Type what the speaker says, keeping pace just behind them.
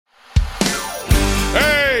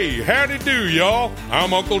howdy do, y'all.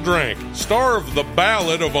 I'm Uncle Drank, star of The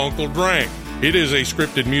Ballad of Uncle Drank. It is a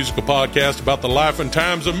scripted musical podcast about the life and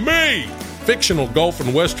times of me, fictional golf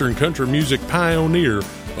and western country music pioneer,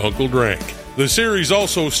 Uncle Drank. The series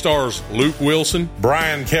also stars Luke Wilson,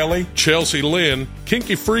 Brian Kelly, Chelsea Lynn,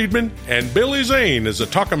 Kinky Friedman, and Billy Zane as a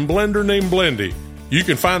talking blender named Blendy. You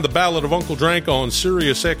can find The Ballad of Uncle Drank on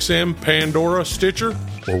SiriusXM, Pandora, Stitcher,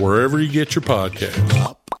 or wherever you get your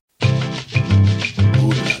podcasts.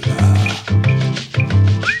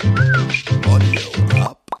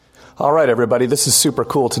 All right, everybody, this is super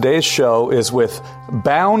cool. Today's show is with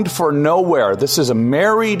Bound for Nowhere. This is a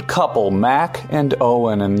married couple, Mac and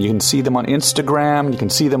Owen, and you can see them on Instagram, you can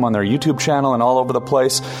see them on their YouTube channel and all over the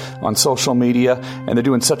place on social media, and they're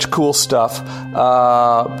doing such cool stuff.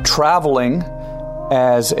 Traveling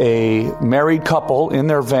as a married couple in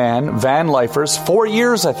their van lifers. 4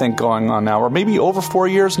 years, I think, going on now, or maybe over 4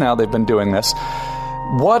 years now they've been doing this.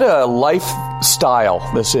 What a lifestyle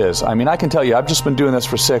this is. I mean, I can tell you, I've just been doing this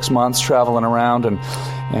for 6 months, traveling around,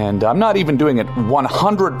 and I'm not even doing it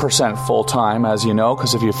 100% full-time, as you know,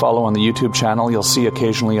 because if you follow on the YouTube channel, you'll see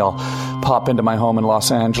occasionally I'll pop into my home in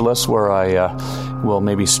Los Angeles where I will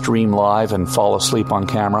maybe stream live and fall asleep on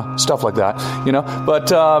camera, stuff like that, you know.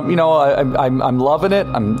 But, I'm loving it.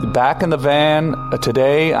 I'm back in the van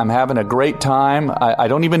today. I'm having a great time. I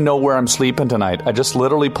don't even know where I'm sleeping tonight. I just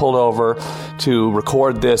literally pulled over to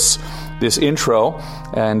record this intro,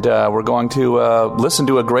 and we're going to listen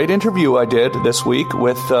to a great interview I did this week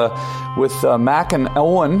with Mac and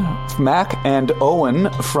Owen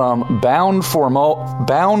from Bound for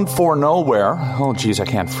Nowhere. Oh, geez, I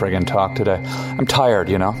can't friggin' talk today. I'm tired,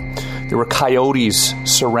 you know. There were coyotes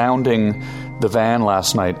surrounding the van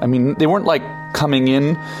last night. I mean, they weren't like coming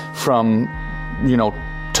in from,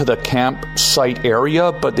 to the campsite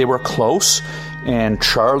area, but they were close. And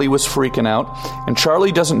Charlie was freaking out. And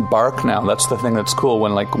Charlie doesn't bark now. That's the thing that's cool.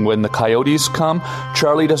 When the coyotes come,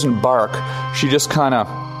 Charlie doesn't bark. She just kind of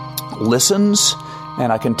listens.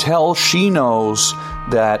 And I can tell she knows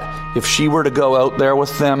that if she were to go out there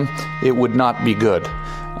with them, it would not be good.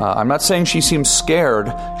 I'm not saying she seems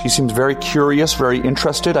scared. She seems very curious, very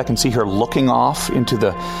interested. I can see her looking off into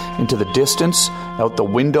the distance, out the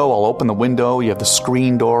window. I'll open the window. You have the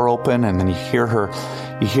screen door open, and then you hear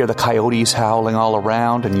the coyotes howling all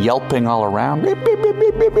around and yelping all around. Beep, beep, beep,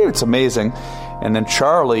 beep, beep, beep. It's amazing. And then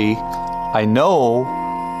Charlie, I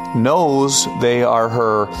knows they are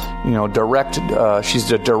her,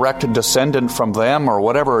 she's a direct descendant from them or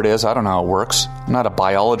whatever it is. I don't know how it works. I'm not a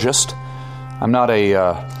biologist. I'm not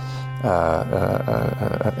an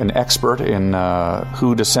expert in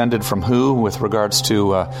who descended from who with regards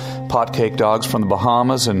to potcake dogs from the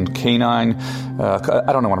Bahamas and canine.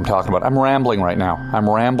 I don't know what I'm talking about. I'm rambling right now.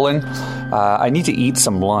 I need to eat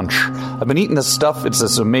some lunch. I've been eating this stuff. It's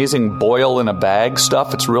this amazing boil in a bag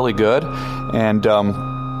stuff. It's really good, and I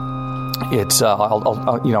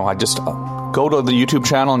just go to the YouTube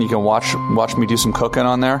channel and you can watch me do some cooking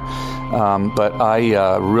on there. But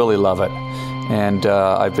I really love it. And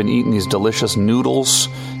I've been eating these delicious noodles,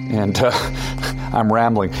 and I'm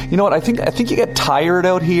rambling. You know what? I think you get tired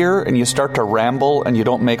out here, and you start to ramble, and you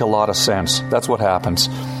don't make a lot of sense. That's what happens.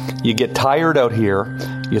 You get tired out here,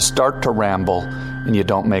 you start to ramble, and you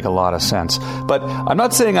don't make a lot of sense. But I'm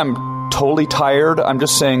not saying I'm totally tired. I'm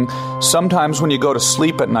just saying sometimes when you go to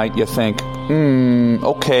sleep at night, you think,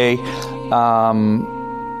 okay,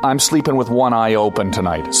 I'm sleeping with one eye open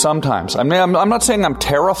tonight. Sometimes. I mean, I'm not saying I'm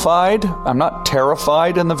terrified. I'm not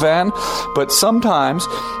terrified in the van. But sometimes,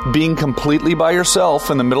 being completely by yourself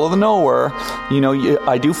in the middle of the nowhere,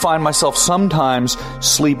 I do find myself sometimes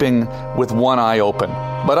sleeping with one eye open.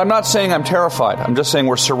 But I'm not saying I'm terrified. I'm just saying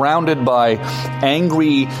we're surrounded by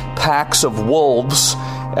angry packs of wolves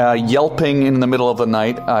yelping in the middle of the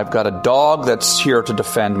night. I've got a dog that's here to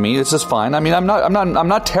defend me. This is fine. I mean, I'm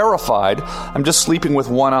not terrified. I'm just sleeping with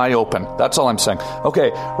one eye open. That's all I'm saying.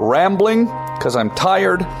 Okay, rambling because I'm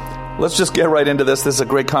tired. Let's just get right into this. This is a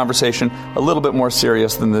great conversation, a little bit more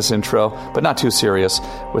serious than this intro, but not too serious,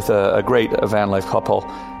 with a great van life couple.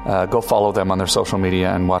 Go follow them on their social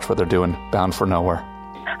media and watch what they're doing. Bound for Nowhere.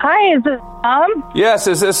 Hi, is this Tom? Yes,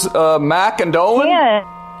 is this Mac and Owen? Yeah,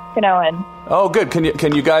 Mac and Owen. Oh, good. Can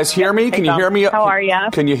you guys hear me? Can you hear me? How are you?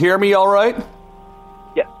 Can you hear me all right?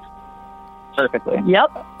 Yes. Perfectly.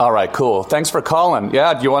 Yep. All right, cool. Thanks for calling.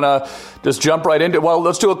 Yeah, do you want to just jump right into it? Well,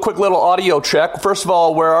 let's do a quick little audio check. First of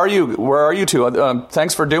all, where are you? Where are you two?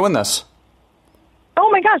 Thanks for doing this. Oh,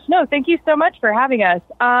 my gosh, no, thank you so much for having us.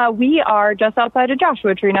 We are just outside of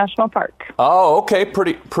Joshua Tree National Park. Oh, okay,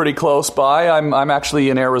 pretty close by. I'm actually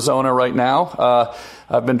in Arizona right now.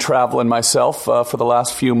 I've been traveling myself for the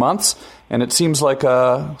last few months, and it seems like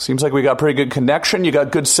we got pretty good connection. You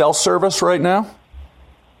got good cell service right now?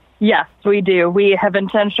 Yes, we do. We have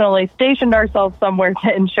intentionally stationed ourselves somewhere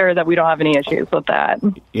to ensure that we don't have any issues with that.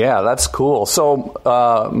 Yeah, that's cool.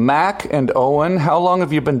 So, Mac and Owen, how long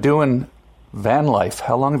have you been doing van life?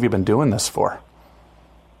 How long have you been doing this for?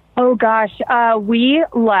 Oh, gosh. We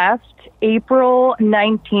left April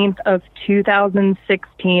 19th of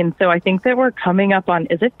 2016. So I think that we're coming up on,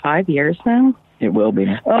 is it 5 years now? It will be.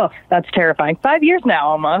 Oh, that's terrifying. 5 years now,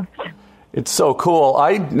 almost. It's so cool.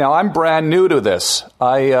 Now I'm brand new to this.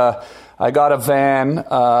 I got a van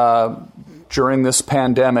during this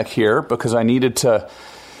pandemic here because I needed to,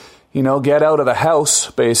 get out of the house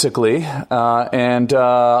basically. And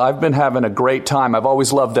I've been having a great time. I've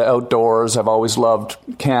always loved the outdoors. I've always loved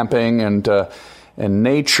camping and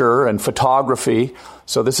nature and photography.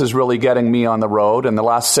 So this is really getting me on the road. And the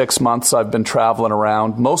last 6 months I've been traveling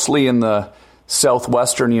around, mostly in the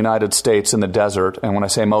southwestern United States in the desert, and when I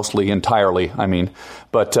say mostly, entirely, I mean.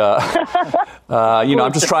 But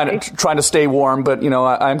I'm just trying to stay warm. But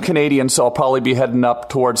I'm Canadian, so I'll probably be heading up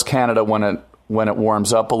towards Canada when it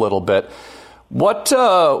warms up a little bit. What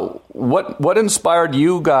inspired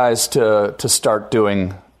you guys to start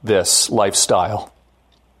doing this lifestyle?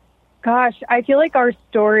 Gosh, I feel like our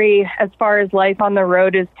story, as far as life on the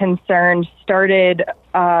road is concerned, started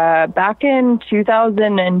back in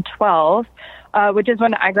 2012. Which is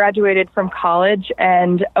when I graduated from college,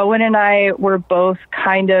 and Owen and I were both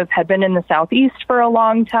had been in the Southeast for a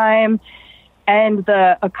long time, and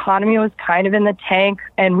the economy was kind of in the tank,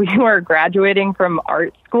 and we were graduating from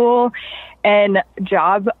art school, and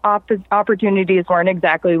job opportunities weren't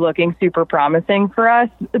exactly looking super promising for us.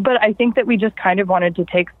 But I think that we just kind of wanted to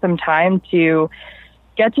take some time to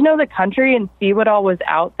get to know the country and see what all was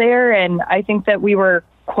out there, and I think that we were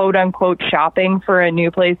quote unquote shopping for a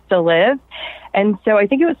new place to live. And so I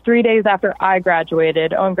think it was 3 days after I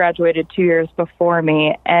graduated. Owen graduated 2 years before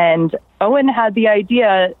me. And Owen had the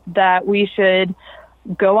idea that we should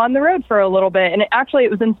go on the road for a little bit. And it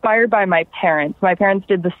was inspired by my parents. My parents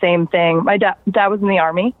did the same thing. My dad was in the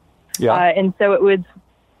Army. Yeah. And so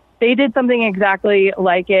they did something exactly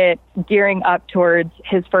like it, gearing up towards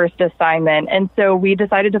his first assignment. And so we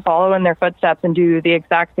decided to follow in their footsteps and do the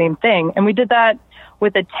exact same thing. And we did that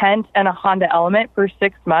with a tent and a Honda Element for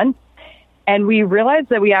 6 months. And we realized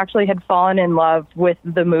that we actually had fallen in love with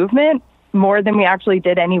the movement more than we actually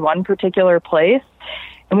did any one particular place.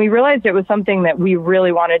 And we realized it was something that we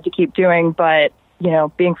really wanted to keep doing. But,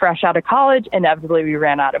 being fresh out of college, inevitably we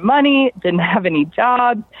ran out of money, didn't have any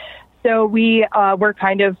jobs. So we were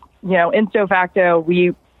kind of, ipso facto,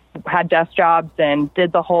 we had desk jobs and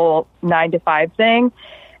did the whole 9-to-5 thing.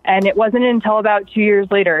 And it wasn't until about 2 years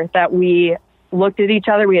later that we looked at each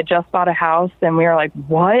other. We had just bought a house and we were like,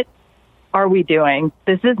 what are we doing?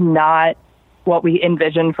 This is not what we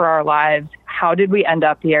envisioned for our lives. How did we end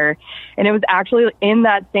up here? And it was actually in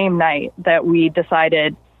that same night that we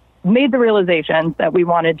made the realization that we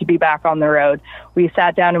wanted to be back on the road. We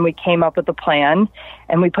sat down and we came up with a plan,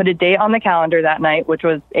 and we put a date on the calendar that night, which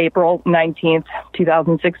was April 19th,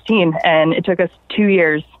 2016. And it took us 2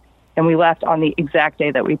 years, and we left on the exact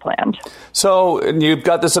day that we planned. So you've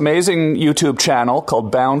got this amazing YouTube channel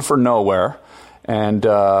called Bound for Nowhere. And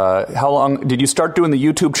how long did you start doing the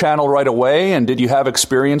YouTube channel right away? And did you have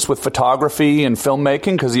experience with photography and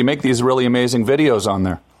filmmaking? Because you make these really amazing videos on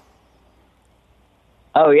there.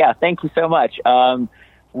 Oh, yeah. Thank you so much.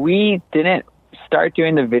 We didn't start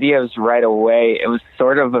doing the videos right away. It was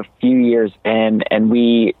sort of a few years in, and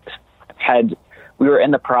we were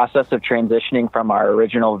in the process of transitioning from our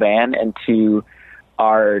original van into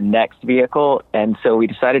our next vehicle. And so we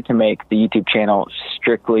decided to make the YouTube channel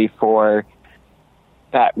strictly for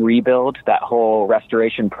that rebuild, that whole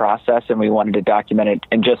restoration process. And we wanted to document it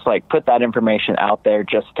and just put that information out there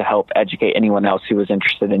just to help educate anyone else who was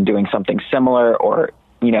interested in doing something similar or,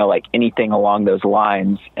 anything along those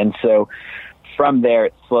lines. And so from there,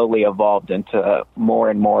 it slowly evolved into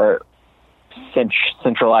more and more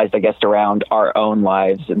centralized, I guess, around our own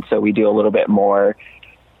lives. And so we do a little bit more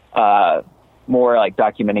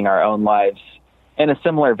documenting our own lives in a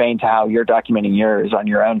similar vein to how you're documenting yours on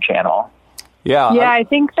your own channel. Yeah. Yeah, I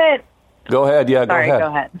think that... Go ahead. Yeah, Sorry, go ahead. Go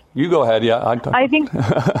ahead. You go ahead. Yeah. I think...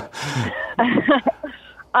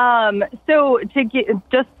 So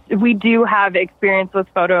we do have experience with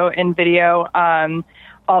photo and video.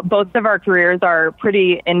 both of our careers are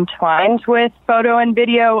pretty entwined with photo and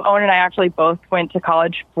video. Owen and I actually both went to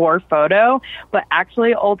college for photo, but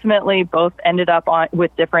actually ultimately both ended up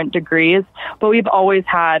with different degrees. But we've always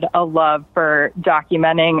had a love for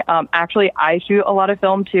documenting. Actually, I shoot a lot of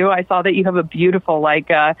film too. I saw that you have a beautiful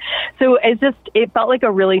Leica. So it felt like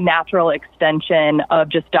a really natural extension of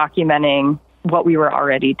just documenting what we were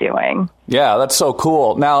already doing. Yeah, that's so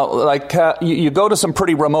cool. Now, like you go to some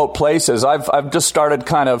pretty remote places. I've just started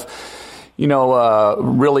kind of,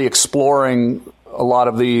 really exploring a lot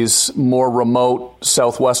of these more remote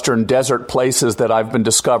southwestern desert places that I've been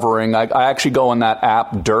discovering. I actually go in that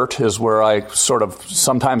app Dirt is where I sort of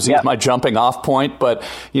sometimes use my jumping off point, but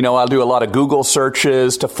I'll do a lot of Google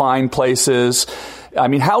searches to find places. I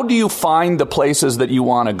mean, how do you find the places that you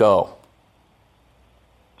want to go?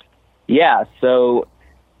 Yeah, so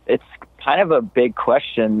it's kind of a big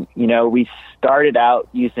question. We started out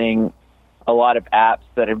using a lot of apps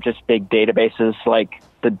that are just big databases like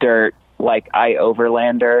the Dirt, like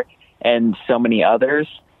iOverlander, and so many others.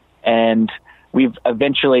 And we've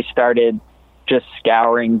eventually started just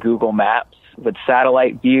scouring Google Maps with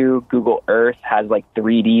satellite view. Google Earth has like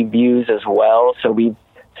 3D views as well. So we've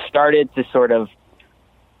started to sort of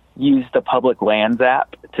use the Public Lands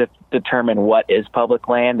app to determine what is public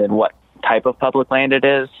land and what type of public land it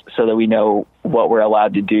is, so that we know what we're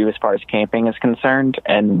allowed to do as far as camping is concerned.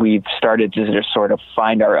 And we've started to just sort of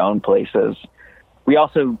find our own places. We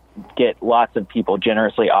also get lots of people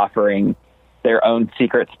generously offering their own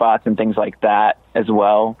secret spots and things like that as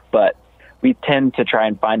well. But we tend to try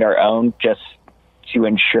and find our own just to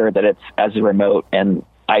ensure that it's as remote and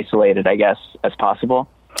isolated, I guess, as possible.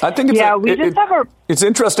 I think it's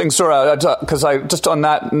interesting, Sora, because I just on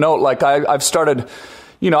that note, like I've started,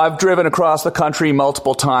 I've driven across the country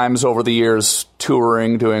multiple times over the years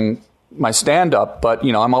touring, doing my stand-up, but,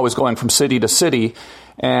 I'm always going from city to city,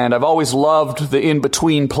 and I've always loved the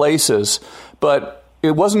in-between places, but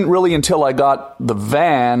it wasn't really until I got the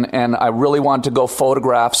van and I really wanted to go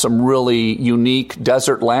photograph some really unique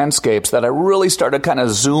desert landscapes that I really started kind of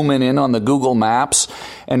zooming in on the Google Maps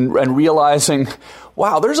and realizing,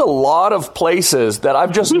 wow, there's a lot of places that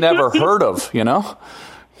I've just never heard of,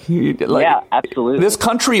 Yeah, absolutely. This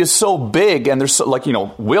country is so big, and there's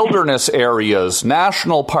wilderness areas,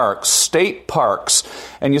 national parks, state parks,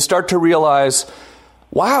 and you start to realize,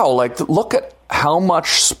 wow, look at how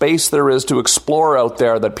much space there is to explore out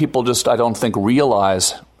there that people just, I don't think,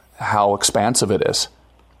 realize how expansive it is.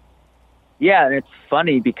 Yeah, and it's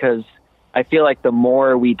funny because I feel like the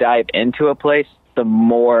more we dive into a place, the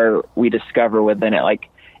more we discover within it. Like,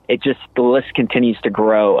 the list continues to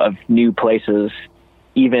grow of new places.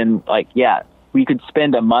 Even we could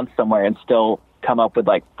spend a month somewhere and still come up with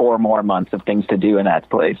 4 more months of things to do in that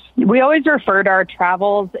place. We always referred our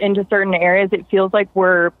travels into certain areas. It feels like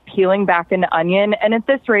we're peeling back an onion. And at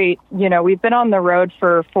this rate, we've been on the road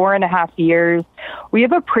for 4.5 years. We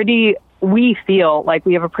feel like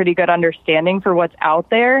we have a pretty good understanding for what's out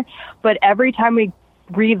there. But every time we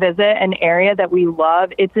revisit an area that we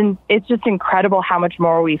love, it's just incredible how much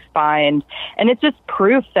more we find. And it's just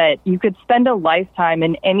proof that you could spend a lifetime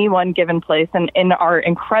in any one given place and in our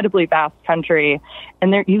incredibly vast country,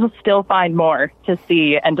 and you'll still find more to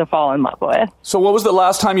see and to fall in love with. So what was the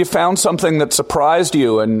last time you found something that surprised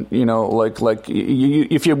you? And,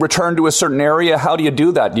 if you return to a certain area, how do you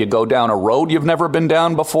do that? Do you go down a road you've never been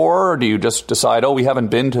down before? Or do you just decide, we haven't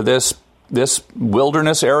been to this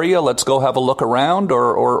wilderness area, let's go have a look around,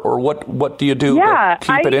 or what do you do to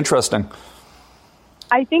keep it interesting?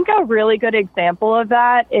 I think a really good example of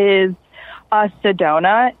that is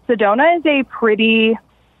Sedona. Sedona is a pretty,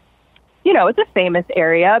 it's a famous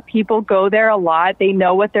area. People go there a lot. They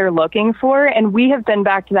know what they're looking for, and we have been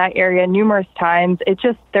back to that area numerous times.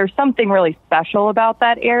 There's something really special about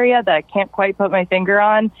that area that I can't quite put my finger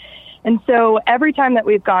on. And so every time that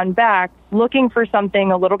we've gone back looking for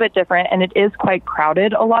something a little bit different, and it is quite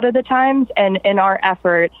crowded a lot of the times, and in our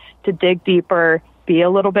effort to dig deeper, be a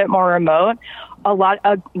little bit more remote,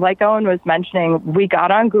 like Owen was mentioning, we got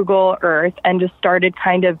on Google Earth and just started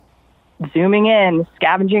kind of zooming in,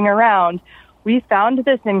 scavenging around. We found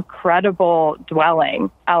this incredible dwelling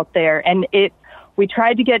out there, and we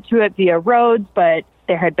tried to get to it via roads, but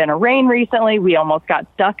there had been a rain recently. We almost got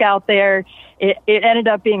stuck out there. It ended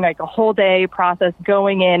up being a whole day process,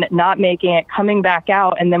 going in, not making it, coming back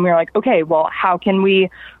out. And then we were like, okay, well, how can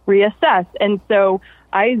we reassess? And so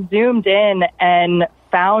I zoomed in and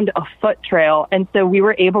found a foot trail. And so we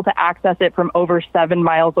were able to access it from over 7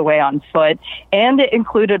 miles away on foot. And it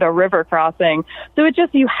included a river crossing. So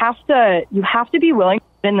you have to be willing to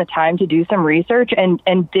put in the time to do some research and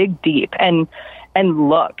dig deep. And and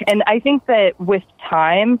look. And I think that with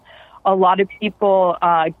time, a lot of people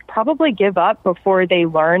probably give up before they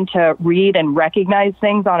learn to read and recognize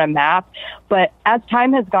things on a map. But as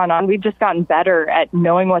time has gone on, we've just gotten better at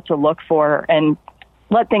knowing what to look for and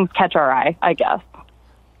let things catch our eye, I guess.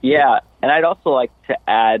 Yeah, and I'd also like to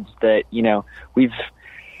add that,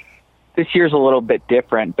 this year's a little bit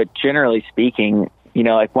different, but generally speaking,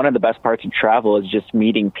 like one of the best parts of travel is just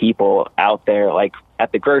meeting people out there, like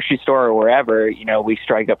at the grocery store or wherever. We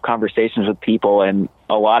strike up conversations with people, and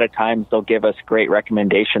a lot of times they'll give us great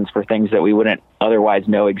recommendations for things that we wouldn't otherwise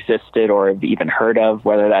know existed or have even heard of,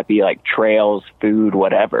 whether that be like trails, food,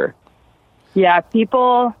 whatever. Yeah,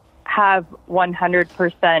 people have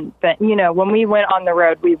 100%. But, when we went on the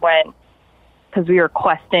road, we went because we were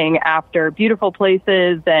questing after beautiful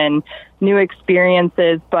places and new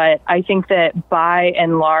experiences. But I think that by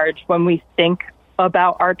and large, when we think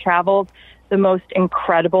about our travels, the most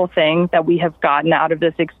incredible thing that we have gotten out of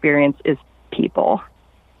this experience is people.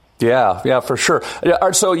 Yeah, for sure.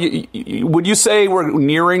 So would you say we're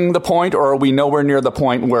nearing the point, or are we nowhere near the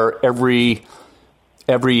point where every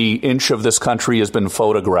inch of this country has been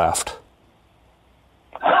photographed?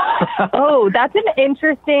 Oh, that's an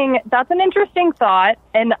interesting thought.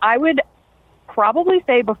 And I would probably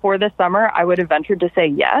say before this summer, I would have ventured to say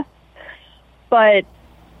yes. But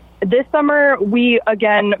this summer, we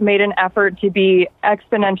again made an effort to be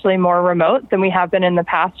exponentially more remote than we have been in the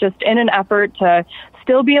past, just in an effort to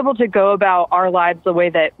still be able to go about our lives the way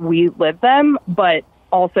that we live them, but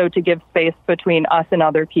also to give space between us and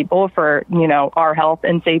other people for, our health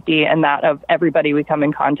and safety and that of everybody we come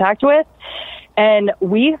in contact with. And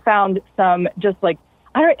we found some just like,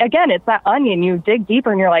 again, it's that onion. You dig deeper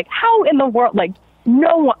and you're like, how in the world, like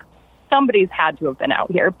somebody's had to have been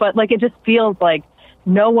out here, but like, it just feels like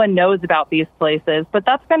no one knows about these places. But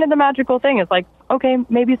that's kind of the magical thing. It's like, okay,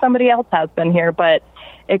 maybe somebody else has been here, but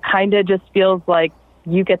it kind of just feels like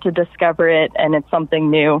you get to discover it and it's something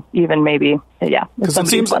new, even maybe. Yeah. Because it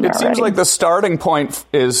seems like the starting point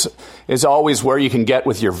is always where you can get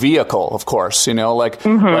with your vehicle, of course, I'm in a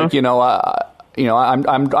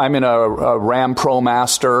Ram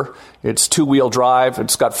ProMaster. It's 2-wheel drive.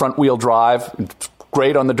 It's got front wheel drive. It's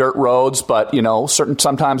great on the dirt roads, but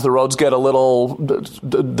sometimes the roads get a little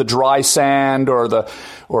the dry sand or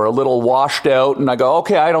a little washed out, and I go,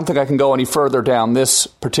 okay, I don't think I can go any further down this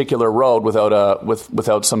particular road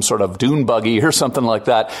without some sort of dune buggy or something like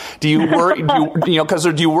that. Do you worry? do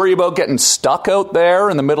you worry about getting stuck out there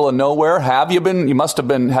in the middle of nowhere? Have you been? You must have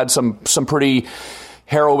had some pretty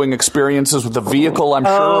harrowing experiences with the vehicle, I'm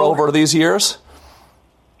sure, over these years.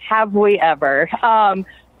 Have we ever?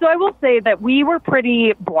 So I will say that we were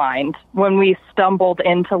pretty blind when we stumbled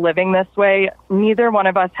into living this way. Neither one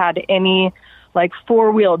of us had any like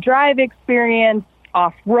 4-wheel drive experience,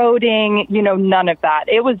 off-roading, none of that.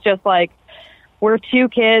 It was just like we're 2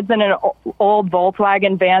 kids in an old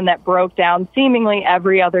Volkswagen van that broke down seemingly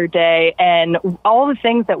every other day. And all the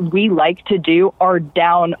things that we like to do are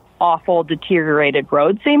down awful, deteriorated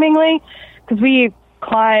roads seemingly, because we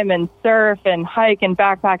climb and surf and hike and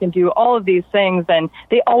backpack and do all of these things, and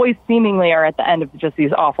they always seemingly are at the end of just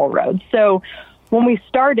these awful roads. So when we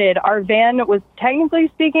started, our van was technically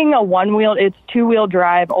speaking it's 2-wheel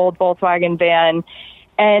drive old Volkswagen van,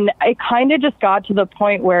 and it kind of just got to the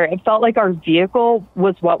point where it felt like our vehicle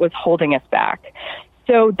was what was holding us back.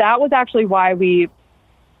 So that was actually why we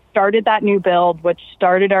started that new build, which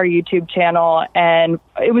started our YouTube channel. And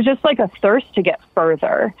it was just like a thirst to get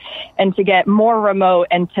further and to get more remote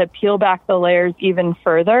and to peel back the layers even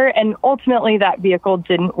further. And ultimately that vehicle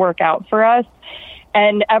didn't work out for us.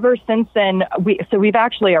 And ever since then, we've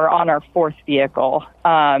actually are on our 4th vehicle.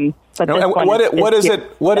 But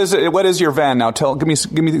what is your van now? Give me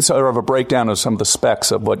sort of a breakdown of some of the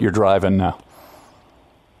specs of what you're driving now.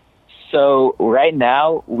 So right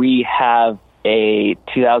now we have a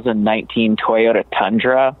 2019 Toyota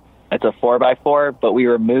Tundra. It's a 4x4, but we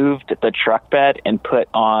removed the truck bed and put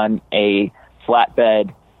on a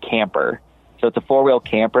flatbed camper. So it's a 4-wheel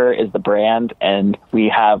camper is the brand, and we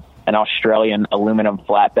have an Australian aluminum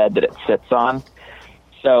flatbed that it sits on.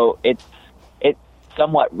 So it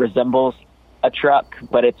somewhat resembles a truck,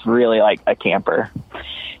 but it's really like a camper.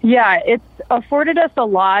 Yeah, it's afforded us a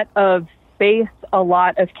lot of space, a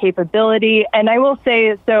lot of capability. And I will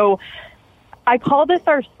say, so I call this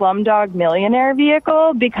our Slumdog Millionaire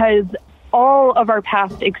vehicle because all of our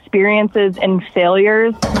past experiences and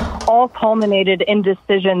failures all culminated in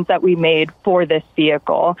decisions that we made for this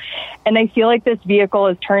vehicle. And I feel like this vehicle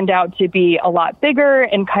has turned out to be a lot bigger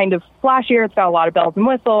and kind of flashier. It's got a lot of bells and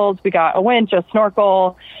whistles. We got a winch, a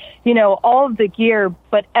snorkel, all of the gear,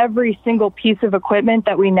 but every single piece of equipment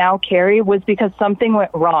that we now carry was because something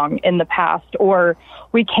went wrong in the past, or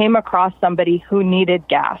we came across somebody who needed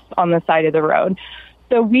gas on the side of the road.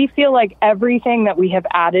 So we feel like everything that we have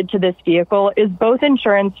added to this vehicle is both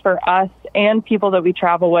insurance for us and people that we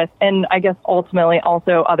travel with, and I guess ultimately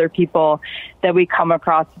also other people that we come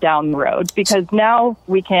across down the road, because now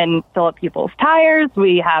we can fill up people's tires,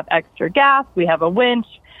 we have extra gas, we have a winch.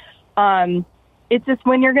 It's just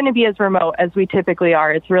when you're going to be as remote as we typically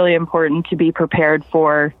are, it's really important to be prepared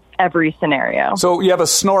for every scenario. So you have a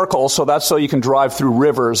snorkel, so that's so you can drive through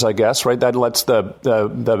rivers, I guess, right? That lets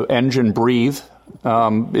the engine breathe.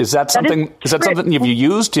 Is that something you've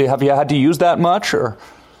used? Have you had to use that much, or?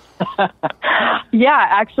 Yeah,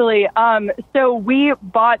 actually. So we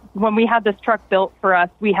bought, when we had this truck built for us,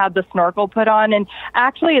 we had the snorkel put on. And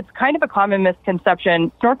actually, it's kind of a common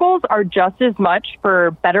misconception. Snorkels are just as much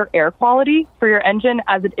for better air quality for your engine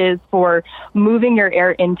as it is for moving your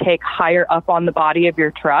air intake higher up on the body of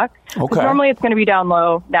your truck. Okay. Normally, it's going to be down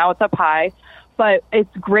low. Now it's up high. But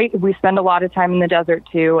it's great. We spend a lot of time in the desert,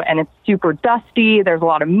 too, and it's super dusty. There's a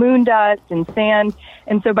lot of moon dust and sand.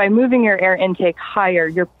 And so by moving your air intake higher,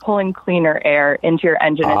 you're pulling cleaner air into your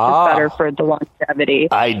engine. It's just better for the longevity.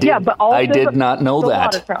 I did not know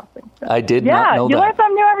that. I did not know that. You learn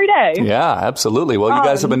something new every day. Yeah, absolutely. Well, you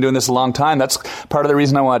guys have been doing this a long time. That's part of the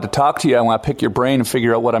reason I wanted to talk to you. I want to pick your brain and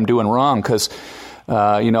figure out what I'm doing wrong, because,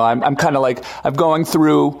 I'm kind of like, I'm going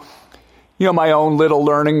through my own little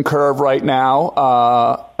learning curve right now.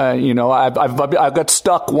 I've got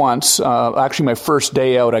stuck once. Actually, my first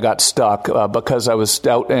day out, I got stuck because I was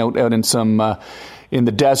out in some in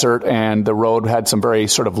the desert, and the road had some very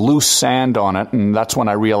sort of loose sand on it, and that's when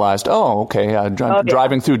I realized,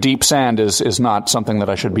 driving through deep sand is not something that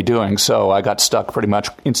I should be doing. So I got stuck pretty much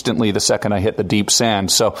instantly the second I hit the deep sand.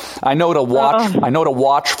 So I know to watch. I know to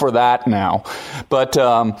watch for that now, but.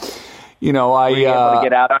 Were you able to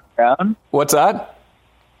get out on your own? What's that?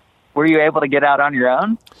 Were you able to get out on your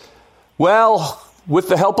own? Well, with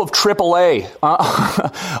the help of AAA.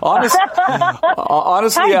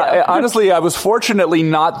 Honestly, I was fortunately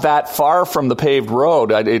not that far from the paved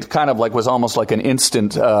road. It kind of was almost like an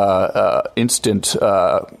instant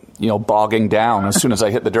bogging down as soon as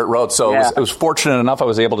I hit the dirt road. So it was fortunate enough I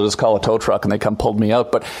was able to just call a tow truck and they pulled me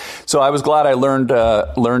out. But so I was glad I learned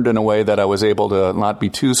in a way that I was able to not be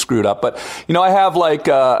too screwed up. But I have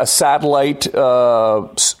a satellite.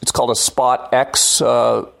 It's called a Spot X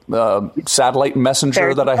satellite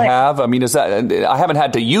messenger that I have. I mean, I haven't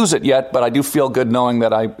had to use it yet, but I do feel good knowing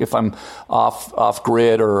that if I'm off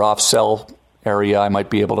grid or off cell area, I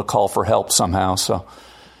might be able to call for help somehow. So.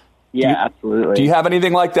 Yeah, absolutely. Do you have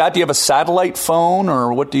anything like that? Do you have a satellite phone,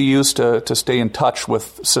 or what do you use to stay in touch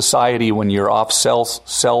with society when you're off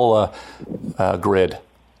cell grid?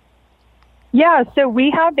 Yeah, so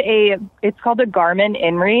we have it's called a Garmin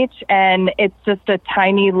InReach, and it's just a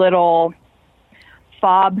tiny little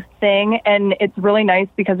fob thing, and it's really nice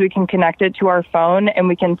because we can connect it to our phone and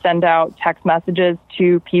we can send out text messages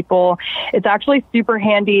to people. It's actually super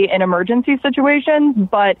handy in emergency situations,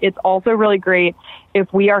 but it's also really great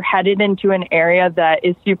if we are headed into an area that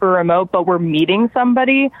is super remote, but we're meeting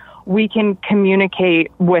somebody. We can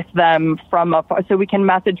communicate with them from afar, so we can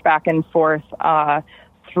message back and forth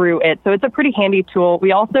through it. So it's a pretty handy tool.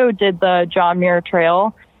 We also did the John Muir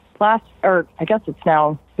Trail I guess it's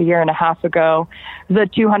now a year and a half ago, the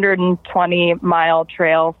 220-mile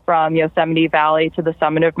trail from Yosemite Valley to the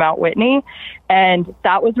summit of Mount Whitney. And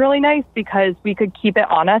that was really nice because we could keep it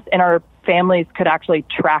on us and our families could actually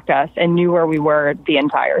track us and knew where we were the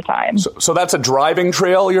entire time. So that's a driving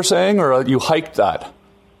trail, you're saying, or you hiked that?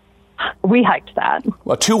 We hiked that.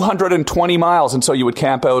 Well, 220 miles, and so you would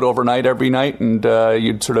camp out overnight every night, and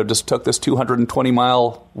you'd sort of just took this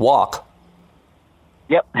 220-mile walk.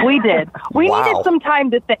 Yep, we did. We needed some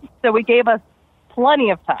time to think, so we gave us plenty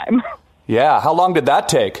of time. Yeah. How long did that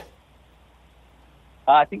take?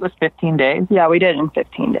 I think it was 15 days. Yeah, we did in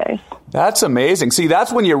 15 days. That's amazing. See,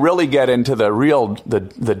 that's when you really get into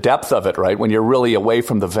the depth of it, right? When you're really away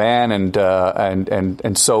from the van,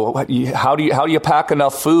 and so how do you pack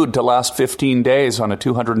enough food to last 15 days on a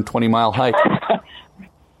 220-mile hike?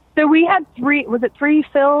 So we had three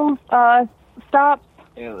fill stops?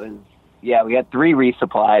 It was. Yeah, we had 3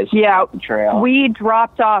 resupplies. Yeah, the trail. We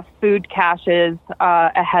dropped off food caches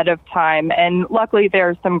ahead of time, and luckily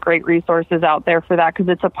there's some great resources out there for that because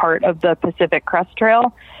it's a part of the Pacific Crest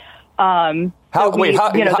Trail. How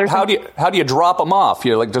do you drop them off?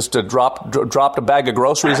 You like just to dropped a bag of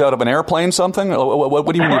groceries out of an airplane, something? What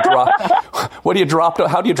do you mean you drop? What do you drop?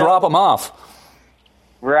 How do you drop them off?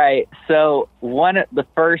 Right. So the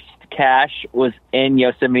first cache was in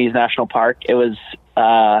Yosemite National Park. It was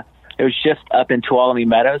just up in Tuolumne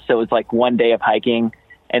Meadows, so it was like one day of hiking,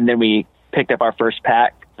 and then we picked up our first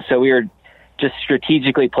pack. So we were just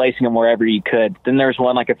strategically placing them wherever you could. Then there's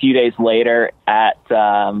one like a few days later at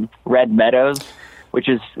Red Meadows, which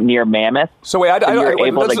is near Mammoth. So wait, I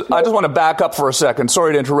just want to back up for a second.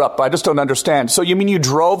 Sorry to interrupt, but I just don't understand. So you mean you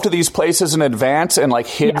drove to these places in advance and like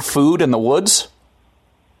hid food in the woods?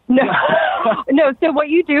 No. No, so what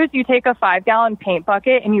you do is you take a 5-gallon paint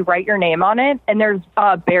bucket and you write your name on it, and there's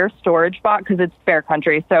a bear storage box because it's bear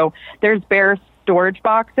country. So there's bear storage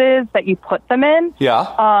boxes that you put them in.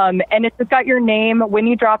 Yeah. And it's got your name when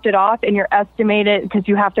you dropped it off and your estimated, because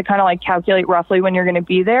you have to kind of like calculate roughly when you're going to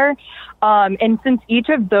be there. And since each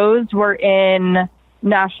of those were in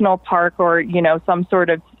national park or, you know, some sort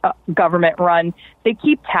of government run, they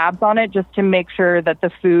keep tabs on it just to make sure that the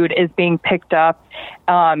food is being picked up,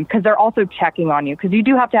 because they're also checking on you, because you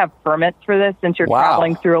do have to have permits for this since you're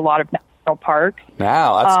traveling through a lot of national parks.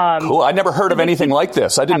 Wow, that's cool. I never heard of anything like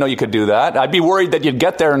this. I didn't know you could do that. I'd be worried that you'd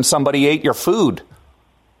get there and somebody ate your food.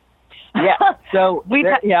 Yeah, so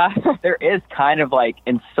there is kind of like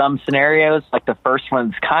in some scenarios, like the first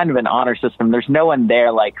one's kind of an honor system. There's no one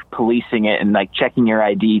there like policing it and like checking your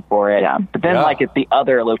ID for it. But then like at the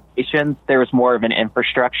other locations, there was more of an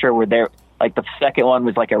infrastructure where there, like the second one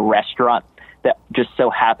was like a restaurant that just so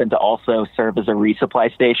happened to also serve as a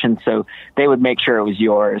resupply station. So they would make sure it was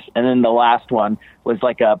yours. And then the last one was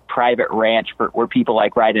like a private ranch where people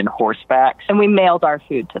like ride in horsebacks. And we mailed our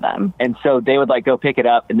food to them. And so they would like go pick it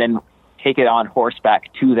up and then take it on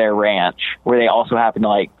horseback to their ranch, where they also happen to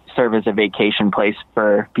like serve as a vacation place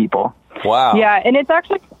for people. Wow. Yeah, and it's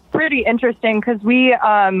actually pretty interesting because we,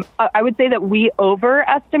 I would say that we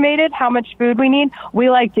overestimated how much food we need.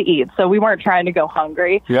 We like to eat, so we weren't trying to go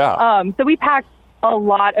hungry. Yeah. So we packed a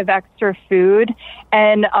lot of extra food,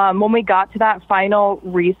 and when we got to that final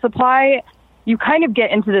resupply, you kind of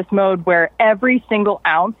get into this mode where every single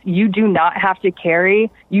ounce you do not have to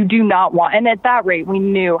carry, you do not want. And at that rate, we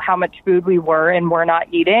knew how much food we were and were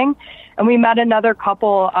not eating. And we met another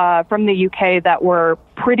couple from the UK that were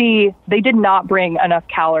they did not bring enough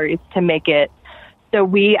calories to make it. So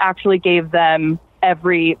we actually gave them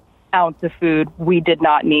every ounce of food we did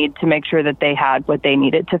not need to make sure that they had what they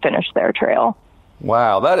needed to finish their trail.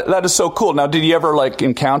 Wow, that is so cool. Now, did you ever like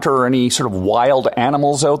encounter any sort of wild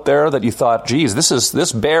animals out there that you thought, geez,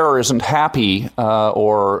 this bear isn't happy,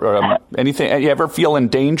 or anything? You ever feel in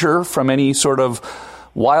danger from any sort of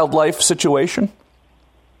wildlife situation?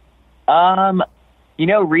 You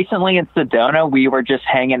know, recently in Sedona, we were just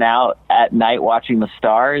hanging out at night watching the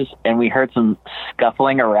stars, and we heard some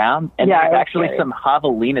scuffling around, and there's actually some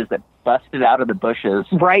javelinas that busted out of the bushes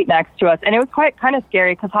right next to us. And it was kind of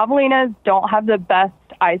scary because javelinas don't have the best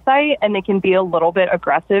eyesight, and they can be a little bit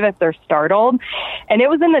aggressive if they're startled. And it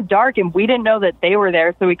was in the dark, and we didn't know that they were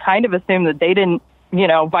there, so we kind of assumed that they didn't, you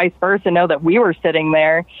know, vice versa, know that we were sitting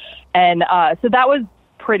there. And so that was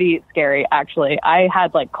pretty scary, actually. I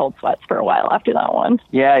had like cold sweats for a while after that one.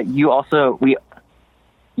 Yeah,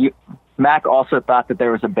 Mac also thought that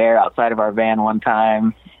there was a bear outside of our van one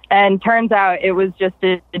time. And turns out it was just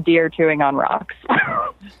a deer chewing on rocks.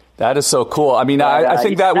 That is so cool. I mean, I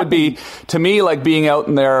think that would be, to me, like being out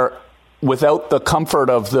in there without the comfort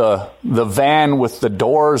of the van with the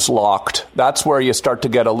doors locked. That's where you start to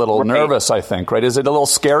get a little nervous, I think, right? Is it a little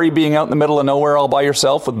scary being out in the middle of nowhere all by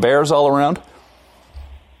yourself with bears all around?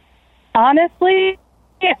 Honestly,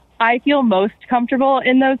 I feel most comfortable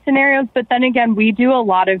in those scenarios, but then again, we do a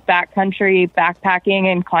lot of backcountry backpacking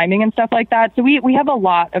and climbing and stuff like that. So we have a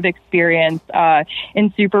lot of experience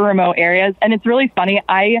in super remote areas, and it's really funny.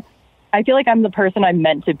 I feel like I'm the person I'm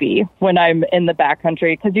meant to be when I'm in the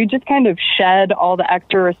backcountry, because you just kind of shed all the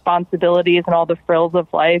extra responsibilities and all the frills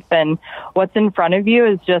of life, and what's in front of you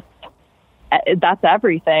is just, that's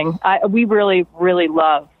everything. We really, really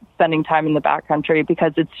love spending time in the backcountry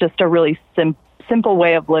because it's just a really simple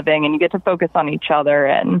way of living, and you get to focus on each other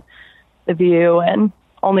and the view and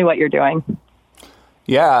only what you're doing.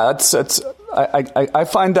 Yeah, I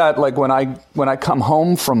find that like when I come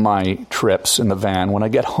home from my trips in the van, when I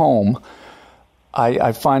get home,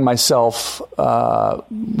 I find myself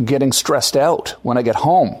getting stressed out when I get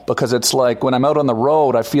home, because it's like when I'm out on the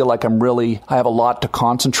road, I feel like I have a lot to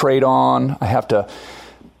concentrate on. I have to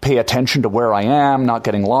pay attention to where I am, not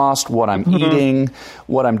getting lost, what I'm eating,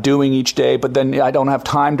 what I'm doing each day. But then I don't have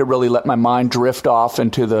time to really let my mind drift off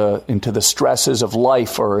into the stresses of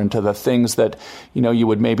life, or into the things that, you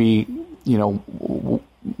would maybe,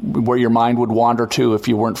 where your mind would wander to if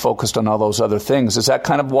you weren't focused on all those other things. Is that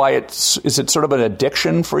kind of why is it sort of an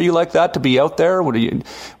addiction for you like that, to be out there?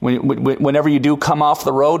 Whenever you do come off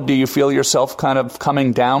the road, do you feel yourself kind of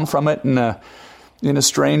coming down from it in a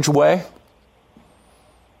strange way?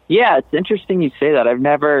 Yeah, it's interesting you say that. I've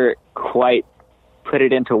never quite put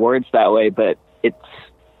it into words that way, but it's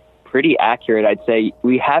pretty accurate. I'd say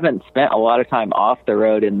we haven't spent a lot of time off the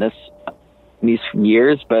road in these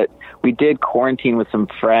years, but we did quarantine with some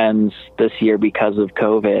friends this year because of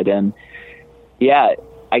COVID. And yeah,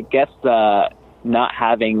 I guess not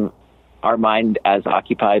having our mind as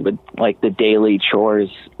occupied with like the daily chores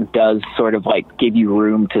does sort of like give you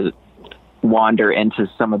room to wander into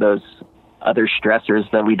some of those other stressors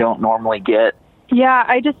that we don't normally get. Yeah,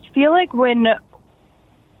 I just feel like when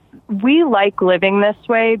we like living this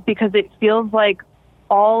way, because it feels like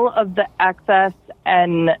all of the excess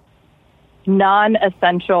and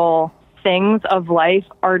non-essential things of life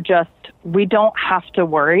are just, we don't have to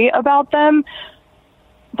worry about them.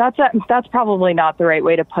 That's probably not the right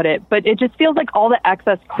way to put it, but it just feels like all the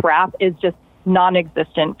excess crap is just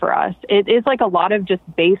non-existent for us. It is like a lot of just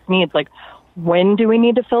base needs, like, when do we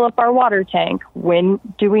need to fill up our water tank? When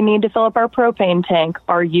do we need to fill up our propane tank?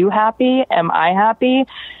 Are you happy? Am I happy?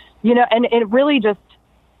 And it really just,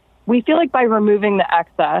 we feel like by removing the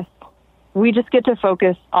excess, we just get to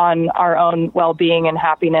focus on our own well-being and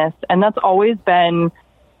happiness. And that's always been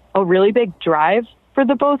a really big drive for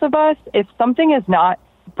the both of us. If something is not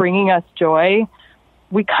bringing us joy,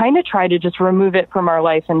 we kind of try to just remove it from our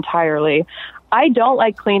life entirely. I don't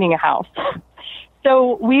like cleaning a house.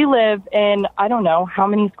 So we live in, I don't know, how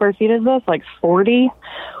many square feet is this? Like 40?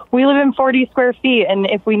 We live in 40 square feet. And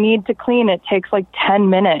if we need to clean, it takes like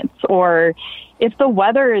 10 minutes. Or if the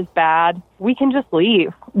weather is bad, we can just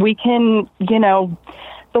leave. We can,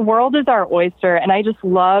 the world is our oyster. And I just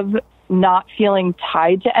love not feeling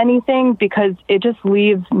tied to anything, because it just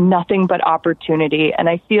leaves nothing but opportunity. And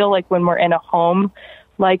I feel like when we're in a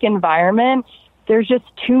home-like environment, there's just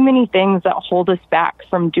too many things that hold us back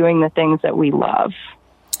from doing the things that we love.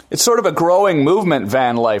 It's sort of a growing movement,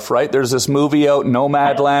 van life, right? There's this movie out,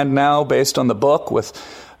 Nomadland, now, based on the book with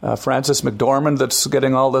Frances McDormand, that's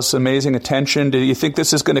getting all this amazing attention. Do you think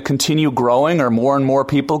this is going to continue growing? Are more and more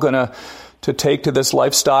people going to take to this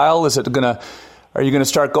lifestyle? Are you going to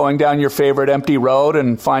start going down your favorite empty road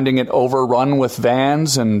and finding it overrun with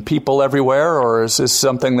vans and people everywhere? Or is this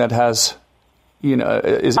something that has... I'm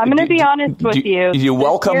going to be honest with you. Do you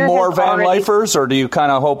welcome more van lifers, or do you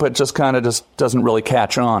kind of hope it just doesn't really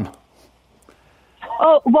catch on?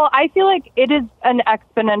 Oh, well, I feel like it is an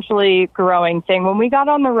exponentially growing thing. When we got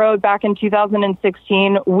on the road back in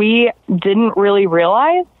 2016, we didn't really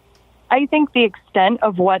realize, I think, the extent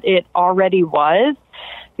of what it already was,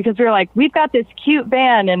 because we were like, we've got this cute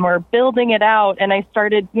van and we're building it out. And I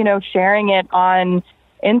started, sharing it on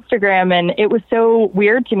Instagram, and it was so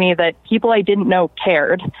weird to me that people I didn't know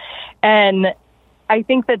cared. And I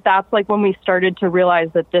think that that's like when we started to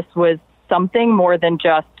realize that this was something more than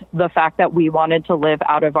just the fact that we wanted to live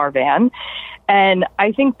out of our van. And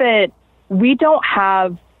I think that we don't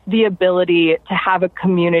have the ability to have a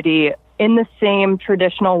community in the same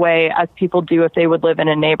traditional way as people do if they would live in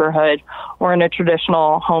a neighborhood or in a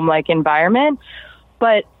traditional home-like environment.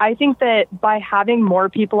 But I think that by having more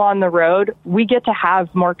people on the road, we get to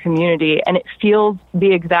have more community, and it feels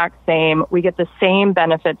the exact same. We get the same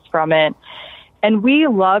benefits from it. And we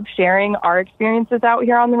love sharing our experiences out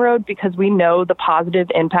here on the road because we know the positive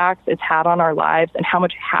impacts it's had on our lives and how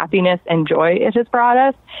much happiness and joy it has brought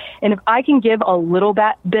us. And if I can give a little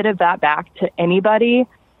bit of that back to anybody,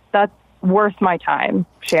 that's worth my time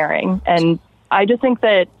sharing. And I just think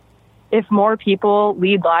that if more people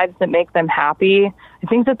lead lives that make them happy, I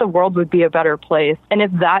think that the world would be a better place. And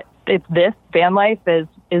if this van life is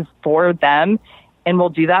for them and will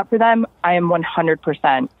do that for them, I am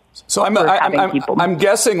 100%. So I'm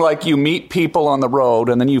guessing like you meet people on the road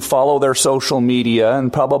and then you follow their social media,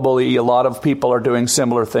 and probably a lot of people are doing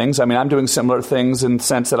similar things. I mean, I'm doing similar things in the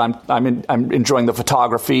sense that I'm enjoying the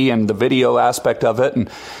photography and the video aspect of it, and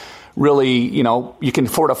really, you can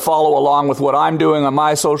sort of follow along with what I'm doing on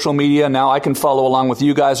my social media. Now I can follow along with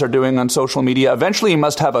you guys are doing on social media. Eventually, you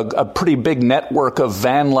must have a pretty big network of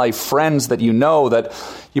van life friends that that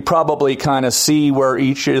you probably kind of see where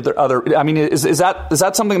each other. I mean, is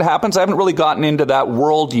that something that happens? I haven't really gotten into that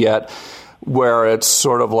world yet, where it's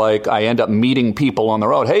sort of like I end up meeting people on the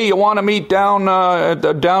road. Hey, you want to meet down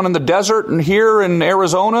in the desert and here in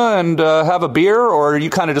Arizona and have a beer, or you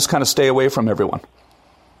kind of stay away from everyone?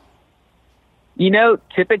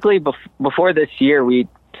 Typically before this year, we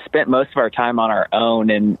spent most of our time on our own,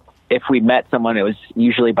 and if we met someone, it was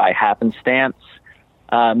usually by happenstance.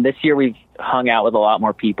 This year, we've hung out with a lot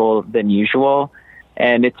more people than usual,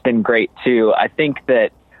 and it's been great too. I think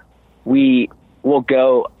that we will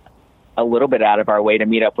go a little bit out of our way to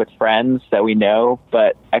meet up with friends that we know,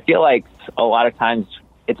 but I feel like a lot of times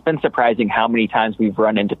it's been surprising how many times we've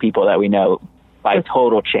run into people that we know by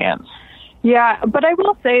total chance. Yeah, but I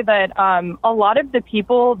will say that a lot of the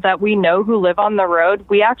people that we know who live on the road,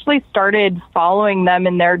 we actually started following them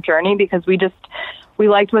in their journey because we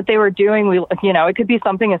liked what they were doing. It could be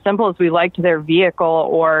something as simple as we liked their vehicle,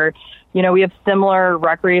 or, we have similar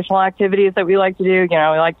recreational activities that we like to do. We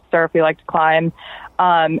like to surf, we like to climb.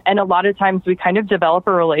 And a lot of times we kind of develop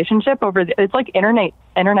a relationship it's like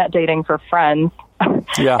internet dating for friends.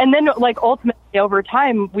 Yeah. And then ultimately over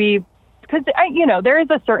time because there is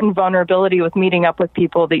a certain vulnerability with meeting up with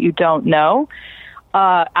people that you don't know.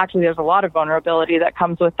 Actually, there's a lot of vulnerability that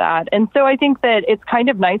comes with that. And so I think that it's kind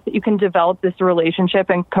of nice that you can develop this relationship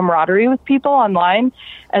and camaraderie with people online.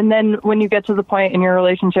 And then when you get to the point in your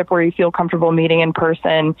relationship where you feel comfortable meeting in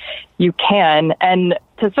person, you can. And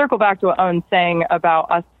to circle back to what Owen's saying about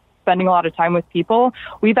us spending a lot of time with people,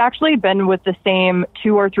 we've actually been with the same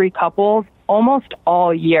 2 or 3 couples almost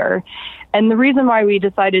all year. And the reason why we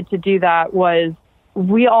decided to do that was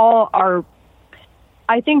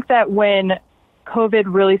I think that when COVID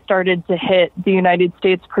really started to hit the United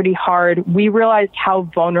States pretty hard, we realized how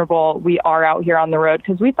vulnerable we are out here on the road,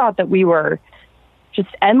 because we thought that we were just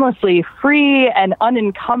endlessly free and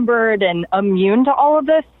unencumbered and immune to all of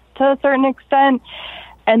this to a certain extent.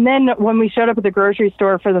 And then when we showed up at the grocery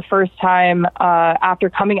store for the first time after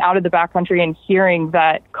coming out of the backcountry and hearing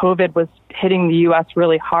that COVID was hitting the U.S.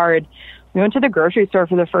 really hard, we went to the grocery store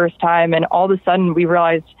for the first time, and all of a sudden we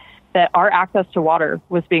realized that our access to water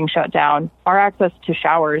was being shut down. Our access to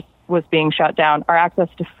showers was being shut down. Our access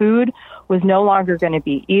to food was no longer going to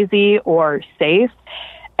be easy or safe.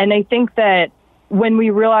 And I think that when we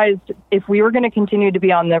realized if we were going to continue to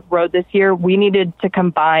be on the road this year, we needed to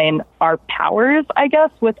combine our powers, I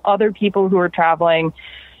guess, with other people who are traveling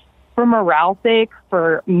for morale sake,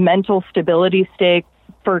 for mental stability sake,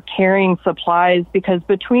 for carrying supplies, because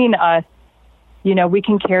between us, we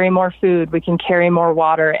can carry more food, we can carry more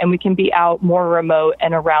water, and we can be out more remote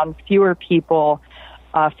and around fewer people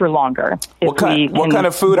for longer. What kind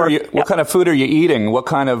of food are you eating?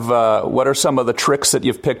 What are some of the tricks that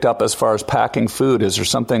you've picked up as far as packing food? Is there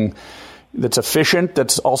something that's efficient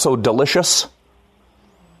that's also delicious?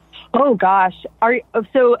 Oh gosh.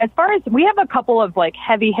 So as far as, we have a couple of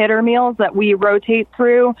heavy hitter meals that we rotate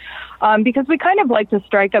through, because we kind of like to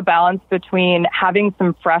strike a balance between having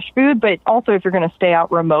some fresh food, but also if you're going to stay out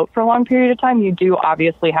remote for a long period of time, you do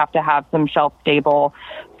obviously have to have some shelf stable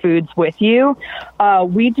foods with you.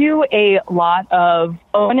 We do a lot of,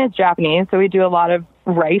 Owen is Japanese, so we do a lot of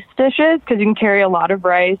rice dishes because you can carry a lot of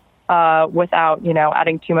rice without,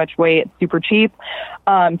 adding too much weight. It's super cheap.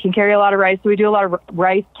 Can carry a lot of rice. So we do a lot of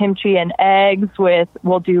rice, kimchi, and eggs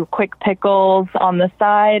we'll do quick pickles on the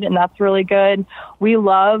side, and that's really good. We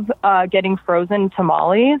love getting frozen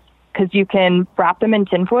tamales because you can wrap them in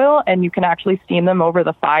tinfoil and you can actually steam them over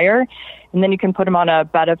the fire. And then you can put them on a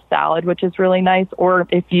bed of salad, which is really nice. Or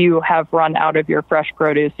if you have run out of your fresh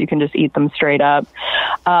produce, you can just eat them straight up.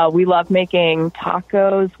 We love making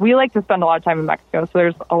tacos. We like to spend a lot of time in Mexico, so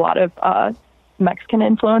there's a lot of Mexican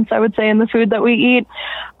influence, I would say, in the food that we eat.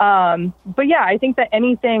 But yeah, I think that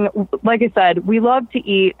anything, like I said, we love to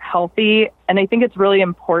eat healthy. And I think it's really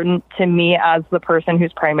important to me as the person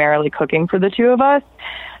who's primarily cooking for the two of us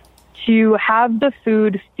to have the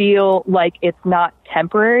food feel like it's not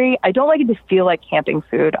temporary. I don't like it to feel like camping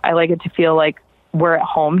food. I like it to feel like we're at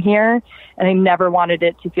home here, and I never wanted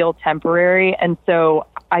it to feel temporary. And so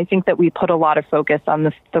I think that we put a lot of focus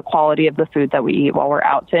on the quality of the food that we eat while we're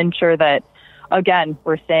out to ensure that, again,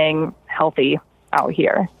 we're staying healthy out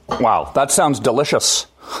here. Wow, that sounds delicious.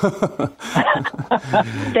 Thanks.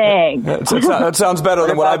 That sounds better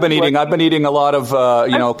than what I've been eating. I've been eating a lot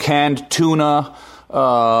of, canned tuna.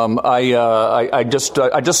 I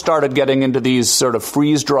just started getting into these sort of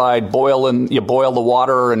freeze-dried you boil the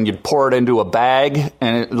water and you pour it into a bag,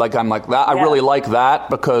 and I'm like that. I really like that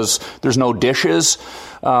because there's no dishes.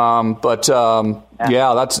 That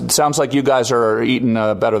sounds like you guys are eating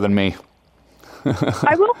better than me.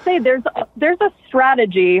 I will say there's a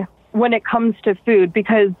strategy when it comes to food,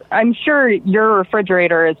 because I'm sure your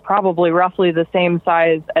refrigerator is probably roughly the same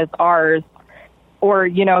size as ours. Or,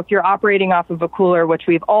 you know, if you're operating off of a cooler, which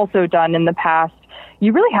we've also done in the past,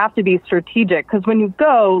 you really have to be strategic, because when you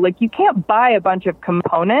go, like, you can't buy a bunch of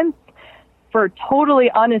components for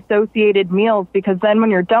totally unassociated meals, because then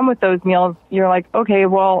when you're done with those meals, you're like, okay,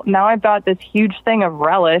 well, now I've got this huge thing of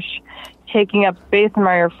relish taking up space in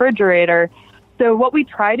my refrigerator. So what we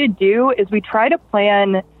try to do is we try to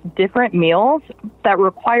plan different meals that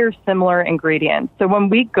require similar ingredients. So when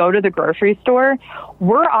we go to the grocery store,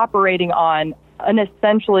 we're operating on an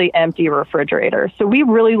essentially empty refrigerator. So we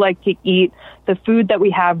really like to eat the food that we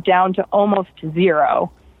have down to almost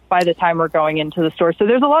zero by the time we're going into the store. So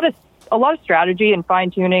there's a lot of strategy and fine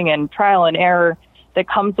tuning and trial and error that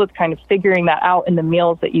comes with kind of figuring that out in the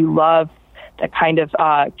meals that you love that kind of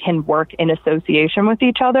can work in association with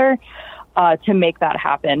each other to make that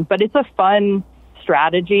happen. But it's a fun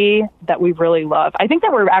strategy that we really love. I think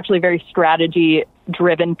that we're actually very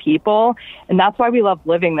strategy-driven people, and that's why we love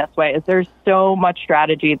living this way, is there's so much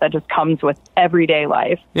strategy that just comes with everyday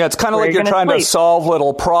life. Yeah, it's kind of like you're trying to solve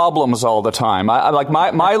little problems all the time. I like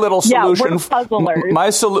my little solution. Yeah, we're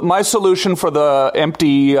puzzlers. My solution for the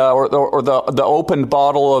empty or the opened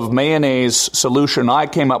bottle of mayonnaise solution I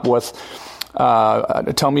came up with.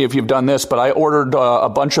 Tell me if you've done this, but I ordered a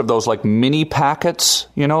bunch of those like mini packets,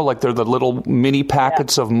 you know, like they're the little mini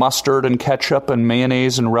packets of mustard and ketchup and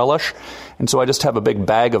mayonnaise and relish. And so I just have a big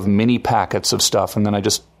bag of mini packets of stuff, and then I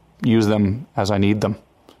just use them as I need them.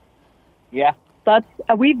 Yeah.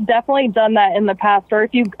 We've definitely done that in the past. Or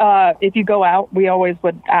if you go out, we always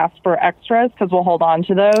would ask for extras because we'll hold on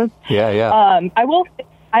to those. Yeah.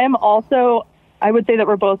 I would say that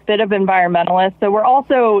we're both a bit of environmentalists.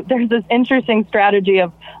 So there's this interesting strategy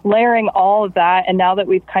of layering all of that. And now that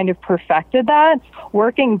we've kind of perfected that,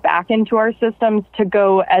 working back into our systems to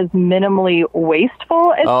go as minimally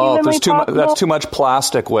wasteful as humanly possible. That's too much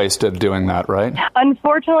plastic wasted doing that, right?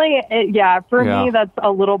 Unfortunately, for me, that's a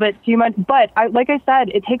little bit too much. But like I said,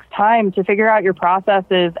 it takes time to figure out your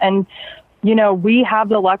processes. And you know, we have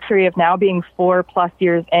the luxury of now being 4+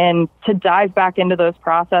 years in to dive back into those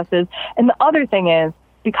processes. And the other thing is,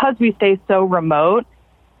 because we stay so remote,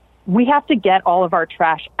 we have to get all of our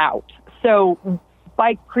trash out. So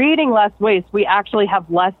by creating less waste, we actually have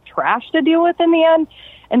less trash to deal with in the end.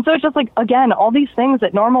 And so it's just like, again, all these things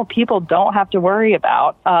that normal people don't have to worry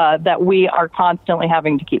about that we are constantly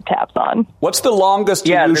having to keep tabs on. What's the longest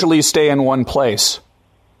you usually stay in one place?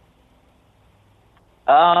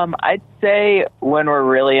 I'd say when we're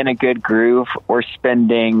really in a good groove, we're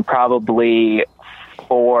spending probably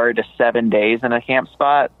 4 to 7 days in a camp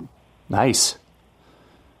spot. Nice.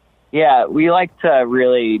 Yeah, we like to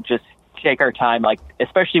really just take our time, like,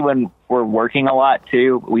 especially when we're working a lot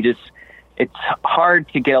too. It's hard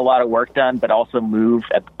to get a lot of work done, but also move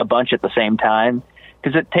a bunch at the same time,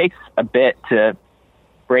 because it takes a bit to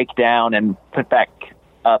break down and put back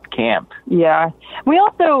up camp. Yeah. We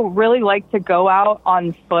also really like to go out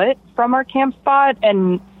on foot from our camp spot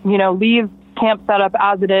and, you know, leave camp set up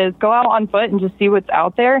as it is, go out on foot and just see what's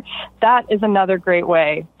out there. That is another great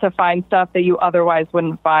way to find stuff that you otherwise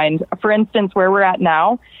wouldn't find. For instance, where we're at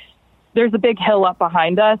now, there's a big hill up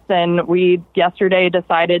behind us, and we yesterday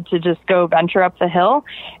decided to just go venture up the hill,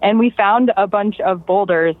 and we found a bunch of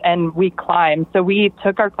boulders and we climbed. So we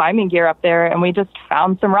took our climbing gear up there and we just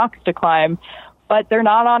found some rocks to climb. But they're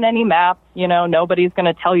not on any map. You know, nobody's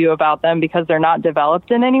going to tell you about them because they're not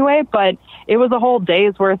developed in any way. But it was a whole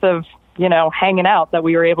day's worth of, you know, hanging out that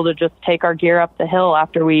we were able to just take our gear up the hill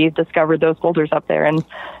after we discovered those boulders up there and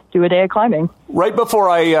do a day of climbing. Right before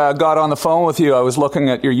I got on the phone with you, I was looking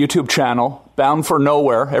at your YouTube channel, Bound for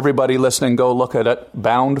Nowhere. Everybody listening, go look at it.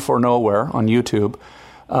 Bound for Nowhere on YouTube.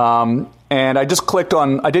 And I just clicked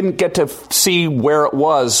on, I didn't get to see where it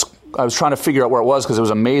was. I was trying to figure out where it was because it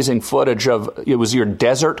was amazing footage it was your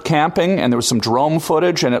desert camping, and there was some drone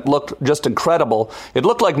footage, and it looked just incredible. It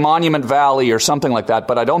looked like Monument Valley or something like that,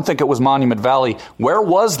 but I don't think it was Monument Valley. Where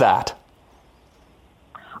was that?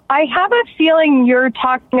 I have a feeling you're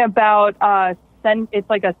talking about, it's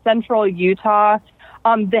like a central Utah.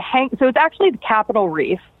 So it's actually the Capitol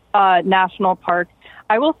Reef National Park.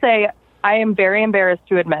 I will say, I am very embarrassed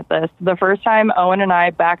to admit this. The first time Owen and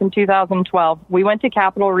I, back in 2012, we went to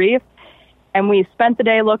Capitol Reef and we spent the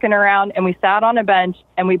day looking around and we sat on a bench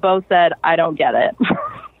and we both said, I don't get it.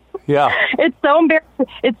 Yeah. It's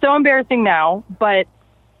so embarrassing now, but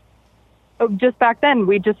just back then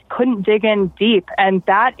we just couldn't dig in deep. And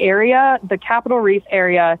that area, the Capitol Reef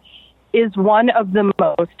area, is one of the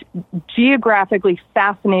most geographically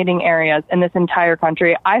fascinating areas in this entire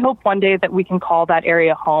country. I hope one day that we can call that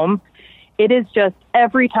area home. it is just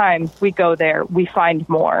every time we go there, we find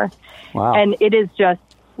more. Wow. And it is just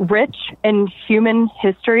rich in human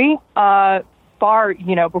history, far,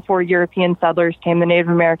 before European settlers came, the Native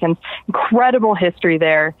Americans. Incredible history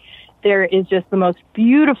there. There is just the most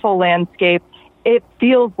beautiful landscape. It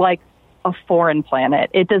feels like a foreign planet.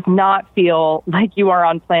 It does not feel like you are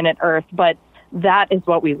on planet Earth, but that is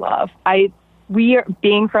what we love. We are,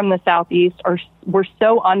 being from the Southeast, we're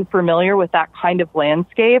so unfamiliar with that kind of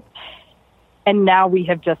landscape. And now we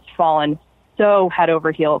have just fallen so head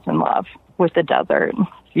over heels in love with the desert.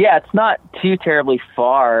 Yeah, it's not too terribly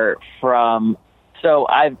far from. So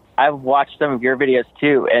I've watched some of your videos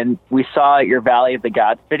too, and we saw your Valley of the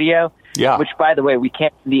Gods video. Yeah. Which, by the way, we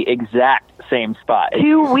camped in the exact same spot.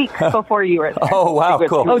 2 weeks before you were there. Oh, wow,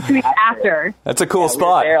 cool. 2 weeks after. That's a cool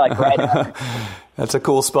spot. We were there, right after. That's a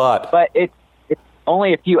cool spot. But it's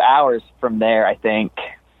only a few hours from there, I think.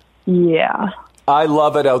 Yeah. I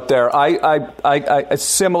love it out there. I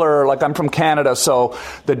similar, like I'm from Canada, so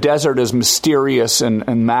the desert is mysterious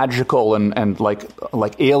and magical and like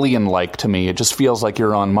alien-like to me. It just feels like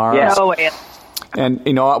you're on Mars. Yeah. Oh, and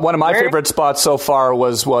one of my favorite spots so far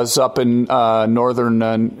was up in northern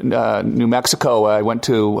New Mexico. I went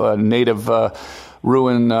to a native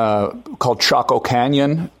ruin called Chaco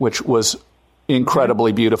Canyon, which was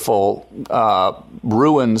incredibly beautiful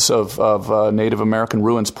ruins of Native American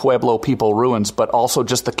ruins, Pueblo people ruins, but also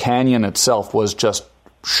just the canyon itself was just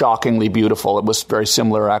shockingly beautiful. It was very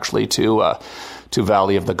similar, actually, to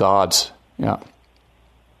Valley of the Gods. Yeah.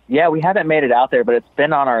 Yeah, we haven't made it out there, but it's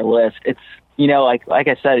been on our list. It's, like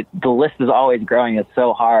I said, the list is always growing. It's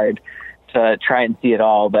so hard to try and see it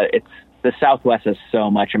all, but the Southwest has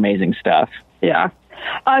so much amazing stuff. Yeah.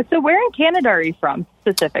 So where in Canada are you from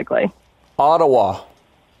specifically? Ottawa,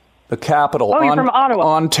 the capital. Oh, you're from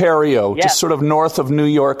Ottawa. Ontario, Yeah. just sort of north of New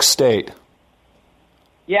York State.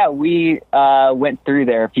 Yeah, we went through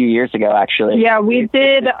there a few years ago, actually. Yeah, we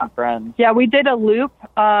did. Friends. Yeah, we did a loop.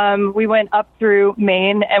 We went up through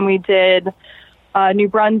Maine and we did New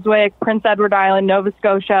Brunswick, Prince Edward Island, Nova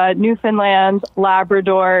Scotia, Newfoundland,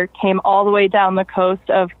 Labrador, came all the way down the coast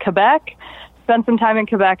of Quebec, spent some time in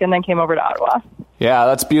Quebec, and then came over to Ottawa. Yeah,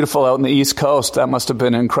 that's beautiful out in the East Coast. That must have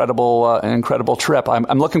been an incredible trip.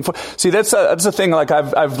 I'm looking for. See, that's a thing. Like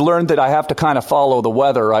I've learned that I have to kind of follow the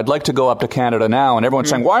weather. I'd like to go up to Canada now, and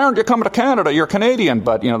everyone's saying, "Why aren't you coming to Canada? You're Canadian."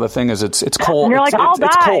 But the thing is, it's cold. And you're like, I'll die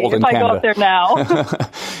it's cold if in I Canada. go up there now.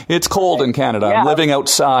 It's cold in Canada. Yeah. I'm living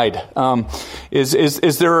outside.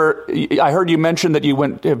 Is there? I heard you mention that you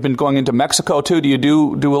have been going into Mexico too. Do you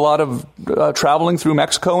do a lot of traveling through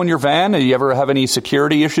Mexico in your van? Do you ever have any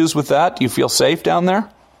security issues with that? Do you feel safe down there?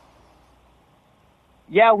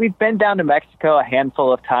 Yeah, we've been down to Mexico a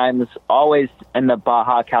handful of times, always in the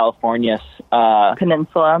Baja California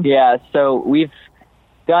Peninsula. Yeah, so we've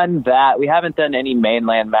done that. We haven't done any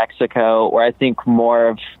mainland Mexico, where I think more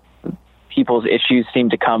of people's issues seem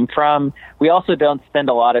to come from. We also don't spend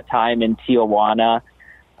a lot of time in Tijuana,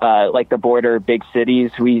 like the border big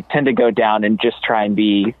cities. We tend to go down and just try and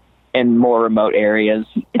be in more remote areas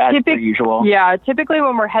as per usual. Yeah, typically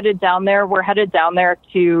when we're headed down there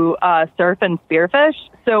to surf and spearfish.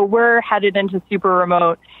 So we're headed into super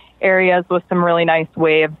remote areas with some really nice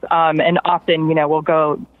waves. And often, we'll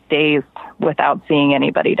go days without seeing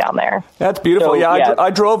anybody down there. That's beautiful. So, I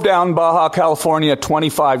drove down Baja California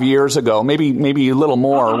 25 years ago, maybe a little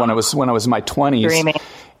more when I was in my 20s. Dreaming.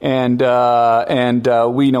 And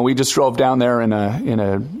we just drove down there in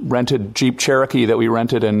a rented Jeep Cherokee that we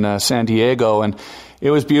rented in San Diego, and it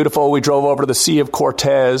was beautiful. We drove over to the Sea of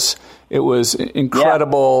Cortez. It was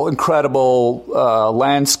incredible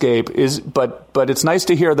landscape. But it's nice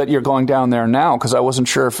to hear that you're going down there now, because I wasn't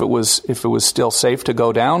sure if it was still safe to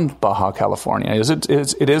go down Baja California.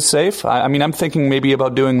 It is safe? I mean, I'm thinking maybe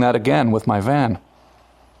about doing that again with my van.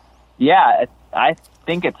 Yeah, I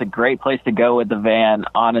think it's a great place to go with the van,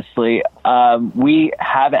 honestly. We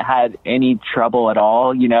haven't had any trouble at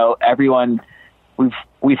all.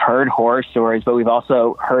 We've heard horror stories, but we've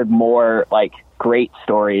also heard more like great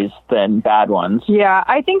stories than bad ones. Yeah,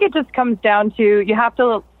 I think it just comes down to you have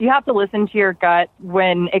to listen to your gut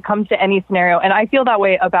when it comes to any scenario. And I feel that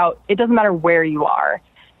way about it. Doesn't matter where you are.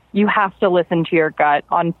 You have to listen to your gut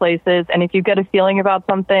on places. And if you get a feeling about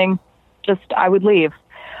something, I would leave.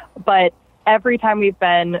 But every time we've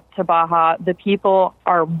been to Baja, the people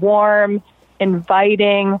are warm,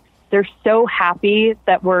 inviting. They're so happy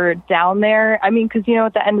that we're down there. I mean, because,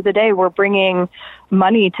 at the end of the day, we're bringing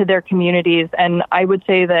money to their communities. And I would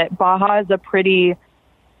say that Baja is a pretty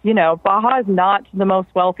Baja is not the most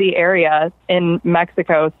wealthy area in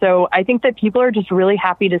Mexico. So I think that people are just really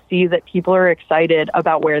happy to see that people are excited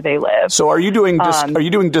about where they live. So are you doing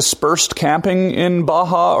dispersed camping in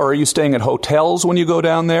Baja, or are you staying at hotels when you go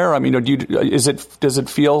down there? I mean, does it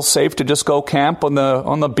feel safe to just go camp on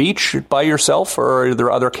the beach by yourself, or are there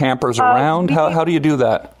other campers around? How do you do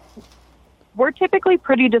that? We're typically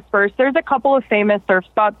pretty dispersed. There's a couple of famous surf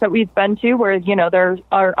spots that we've been to where, there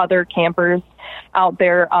are other campers out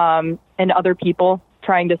there and other people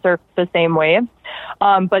trying to surf the same waves.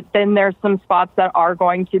 But then there's some spots that are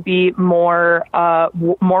going to be more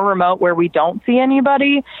remote where we don't see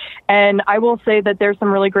anybody. And I will say that there's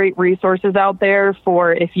some really great resources out there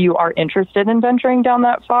for if you are interested in venturing down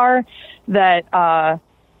that far that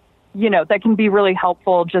that can be really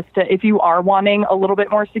helpful if you are wanting a little bit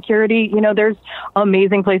more security. There's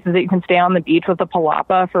amazing places that you can stay on the beach with a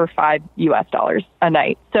palapa for $5 a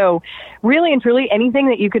night. So really and truly anything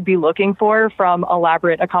that you could be looking for, from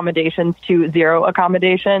elaborate accommodations to zero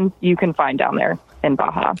accommodations, you can find down there in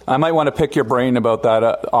Baja. I might want to pick your brain about that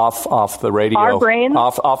off the radio. Our brains,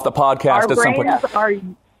 off the podcast our at some point. Are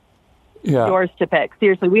yours to pick.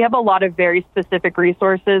 Seriously, we have a lot of very specific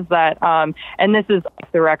resources that, and this is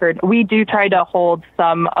off the record, we do try to hold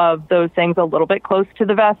some of those things a little bit close to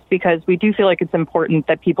the vest because we do feel like it's important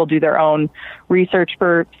that people do their own research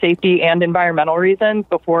for safety and environmental reasons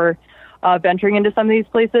before venturing into some of these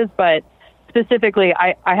places. But specifically,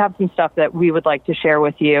 I have some stuff that we would like to share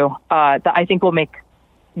with you that I think will make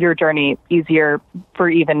your journey easier for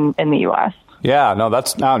even in the U.S. Yeah, no,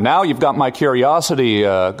 that's now you've got my curiosity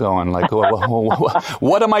going. Like,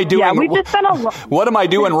 what am I doing? Yeah, we've just been what am I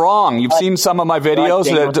doing wrong? You've seen some of my videos.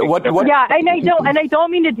 What? Yeah, and I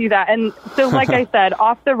don't mean to do that. And so, like I said,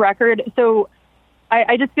 off the record. So,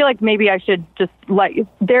 I just feel like maybe I should just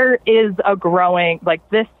there is a growing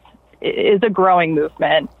this is a growing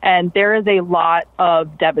movement, and there is a lot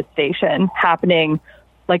of devastation happening,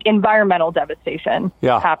 like environmental devastation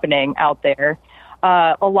happening out there.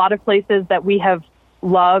 A lot of places that we have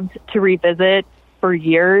loved to revisit for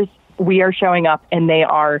years, we are showing up and they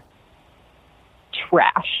are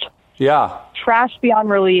trashed. Yeah. Trashed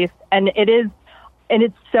beyond relief. And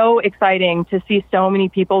it's so exciting to see so many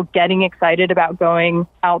people getting excited about going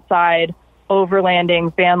outside,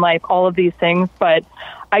 overlanding, van life, all of these things. But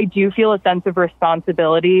I do feel a sense of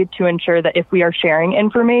responsibility to ensure that if we are sharing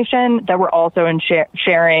information, that we're also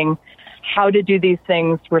sharing how to do these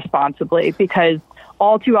things responsibly, because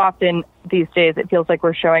all too often these days it feels like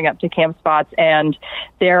we're showing up to camp spots and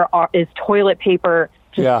there is toilet paper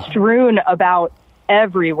just strewn about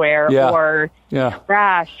everywhere, or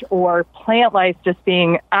trash, or plant life just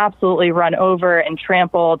being absolutely run over and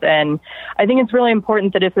trampled. And I think it's really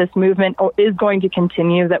important that if this movement is going to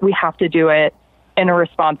continue, that we have to do it in a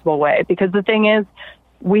responsible way, because the thing is,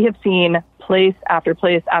 we have seen place after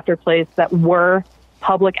place after place that were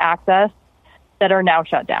public access that are now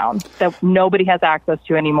shut down, that nobody has access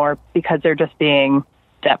to anymore because they're just being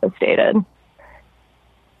devastated.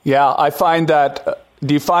 Yeah, I find that.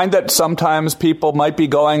 Do you find that sometimes people might be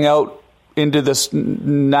going out into this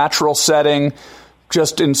natural setting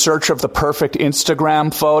just in search of the perfect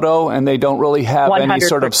Instagram photo, and they don't really have 100%. Any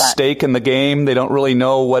sort of stake in the game? They don't really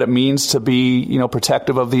know what it means to be,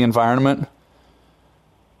 protective of the environment?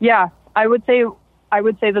 Yeah, I would say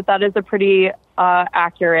that is a pretty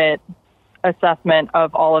accurate assessment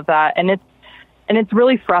of all of that, and it's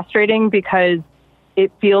really frustrating because it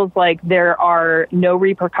feels like there are no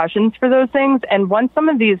repercussions for those things, and once some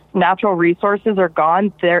of these natural resources are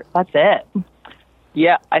gone, that's it.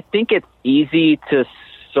 Yeah, I think it's easy to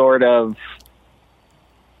sort of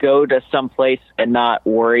go to some place and not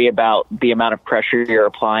worry about the amount of pressure you're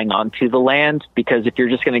applying onto the land, because if you're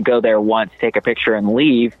just going to go there once, take a picture and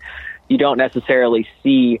leave, you don't necessarily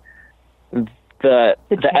see the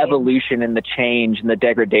evolution and the change and the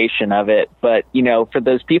degradation of it. But, for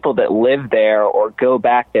those people that live there or go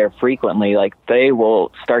back there frequently, they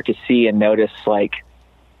will start to see and notice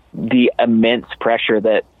the immense pressure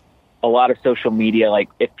that a lot of social media,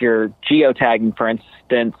 if you're geotagging, for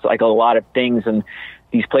instance, a lot of things, and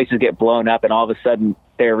these places get blown up and all of a sudden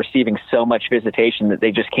they're receiving so much visitation that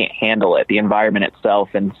they just can't handle it, the environment itself.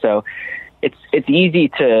 And so it's easy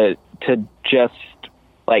to just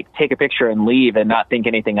take a picture and leave and not think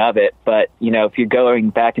anything of it. But, if you're going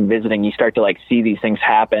back and visiting, you start to see these things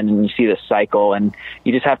happen and you see the cycle, and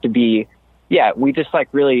you just have to be, we just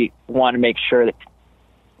really want to make sure that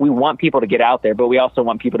we want people to get out there, but we also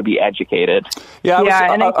want people to be educated. Yeah,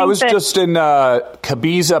 I was just in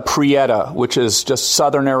Cabeza Prieta, which is just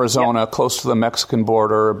southern Arizona, close to the Mexican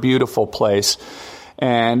border, a beautiful place.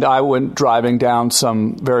 And I went driving down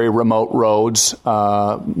some very remote roads,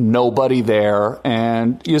 nobody there.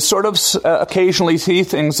 And you sort of occasionally see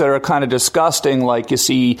things that are kind of disgusting, like you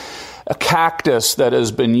see a cactus that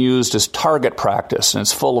has been used as target practice, and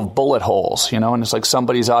it's full of bullet holes, and it's like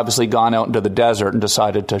somebody's obviously gone out into the desert and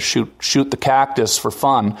decided to shoot the cactus for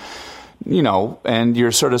fun. And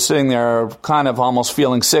you're sort of sitting there kind of almost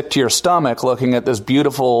feeling sick to your stomach looking at this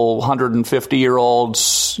beautiful 150-year-old,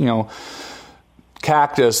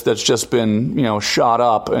 cactus that's just been, shot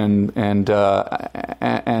up, and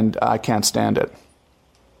I can't stand it.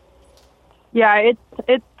 Yeah,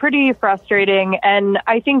 it's pretty frustrating. And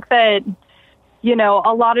I think that,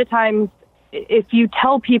 a lot of times if you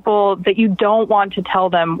tell people that you don't want to tell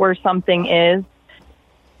them where something is,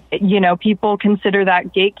 people consider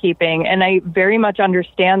that gatekeeping, and I very much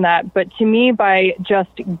understand that. But to me, by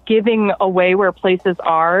just giving away where places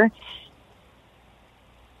are,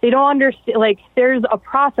 they don't understand, like, there's a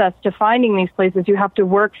process to finding these places. You have to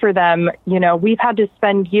work for them. We've had to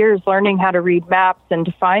spend years learning how to read maps and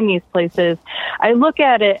to find these places. I look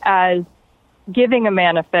at it as giving a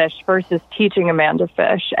man a fish versus teaching a man to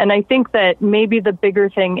fish. And I think that maybe the bigger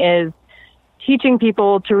thing is teaching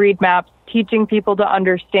people to read maps, teaching people to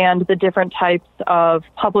understand the different types of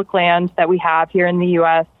public land that we have here in the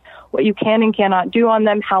U.S., what you can and cannot do on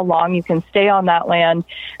them, how long you can stay on that land,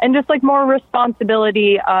 and just like more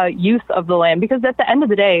responsibility use of the land. Because at the end of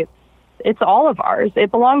the day, it's all of ours.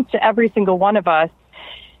 It belongs to every single one of us.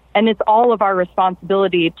 And it's all of our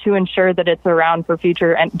responsibility to ensure that it's around for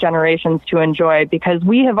future generations to enjoy, because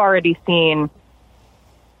we have already seen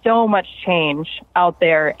so much change out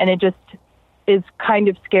there. And it just is kind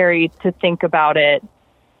of scary to think about it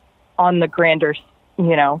on the grander,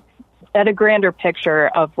 at a grander picture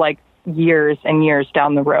of like years and years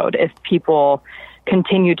down the road, if people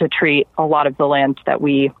continue to treat a lot of the land that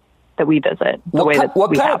we visit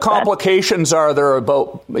what kind of complications are there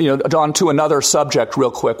about, on to another subject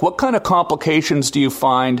real quick, what kind of complications do you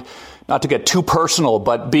find, not to get too personal,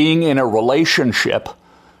 but being in a relationship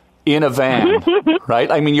in a van,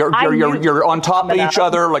 right? I mean, you're on top of each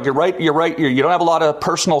other, like you're right. You don't have a lot of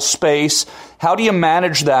personal space. How do you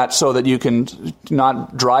manage that so that you can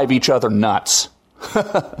not drive each other nuts?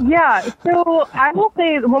 Yeah. So I will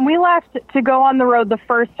say, when we left to go on the road the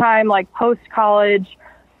first time, like post college,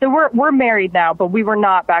 so we're married now, but we were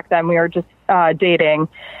not back then. We were just dating.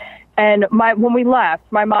 And when we left,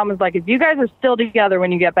 my mom was like, if you guys are still together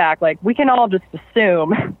when you get back, like, we can all just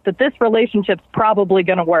assume that this relationship's probably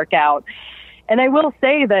going to work out. And I will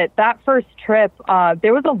say that first trip,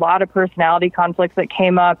 there was a lot of personality conflicts that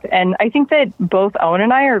came up. And I think that both Owen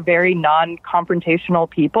and I are very non-confrontational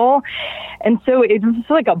people. And so it was just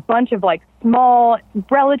like a bunch of like small,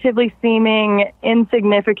 relatively seeming,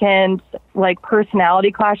 insignificant, like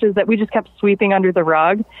personality clashes that we just kept sweeping under the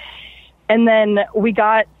rug. And then we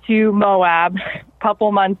got to Moab a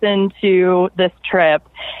couple months into this trip,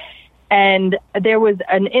 and there was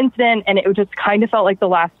an incident, and it just kind of felt like the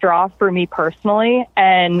last straw for me personally.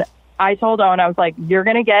 And I told Owen, I was like, you're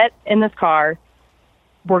going to get in this car.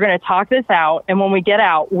 We're going to talk this out. And when we get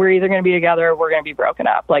out, we're either going to be together or we're going to be broken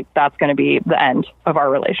up. Like, that's going to be the end of our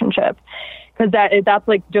relationship. Because that's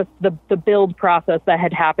like just the build process that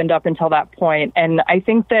had happened up until that point. And I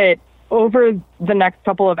think that over the next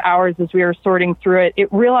couple of hours, as we were sorting through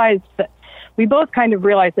it, we both kind of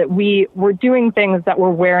realized that we were doing things that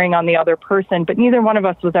were wearing on the other person, but neither one of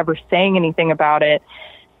us was ever saying anything about it.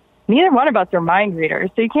 Neither one of us are mind readers,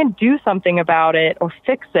 so you can't do something about it or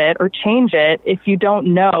fix it or change it if you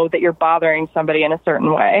don't know that you're bothering somebody in a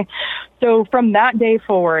certain way. So from that day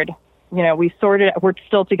forward, we sorted. We're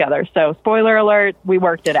still together. So, spoiler alert, we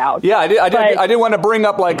worked it out. Yeah, I didn't want to bring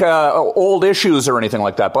up like old issues or anything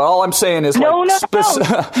like that. But all I'm saying is not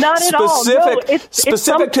at all.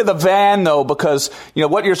 Specific to the van, though, because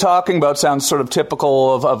what you're talking about sounds sort of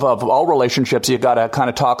typical of all relationships. You got to kind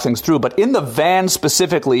of talk things through. But in the van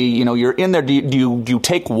specifically, you're in there. Do you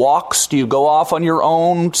take walks? Do you go off on your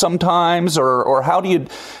own sometimes, or how do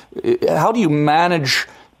you manage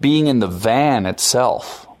being in the van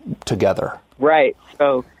itself together? Right.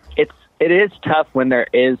 So it is tough when there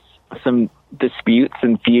is some disputes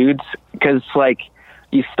and feuds, because like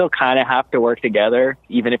you still kind of have to work together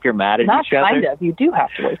even if you're mad at each other. Kind of. You do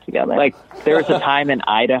have to work together. Like there was a time in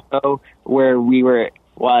Idaho where we were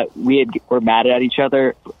mad at each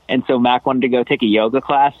other, and so Mac wanted to go take a yoga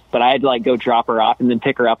class, but I had to like go drop her off and then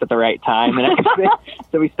pick her up at the right time, and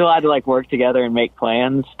so we still had to like work together and make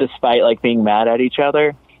plans despite like being mad at each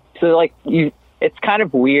other. So like it's kind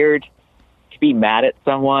of weird to be mad at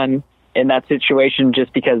someone in that situation,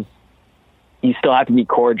 just because you still have to be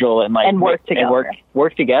cordial and work together. And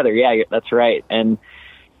work together. Yeah, that's right. And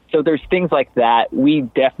so there's things like that. We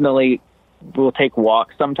definitely will take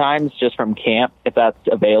walks sometimes just from camp if that's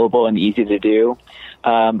available and easy to do.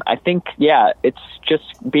 I think, it's just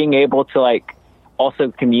being able to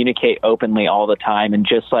also communicate openly all the time and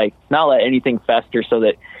just not let anything fester so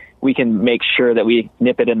that we can make sure that we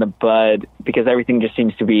nip it in the bud, because everything just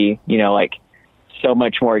seems to be, so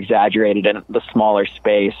much more exaggerated in the smaller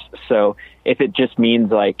space. So if it just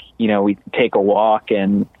means we take a walk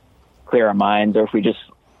and clear our minds, or if we just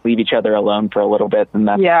leave each other alone for a little bit, then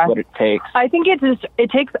that's what it takes. I think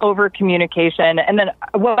it takes over communication. And then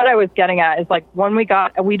what I was getting at is when we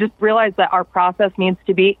just realized that our process needs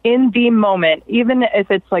to be in the moment, even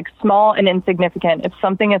if it's small and insignificant. If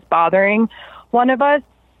something is bothering one of us,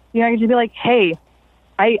 you just be like, hey,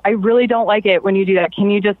 I really don't like it when you do that. Can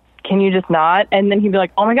you just not? And then he'd be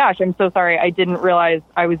like, oh my gosh, I'm so sorry. I didn't realize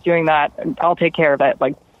I was doing that. I'll take care of it.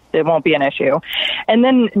 It won't be an issue. And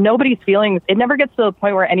then nobody's feelings, it never gets to the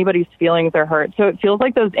point where anybody's feelings are hurt. So it feels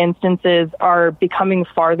like those instances are becoming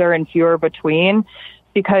farther and fewer between,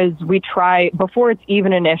 because we try, before it's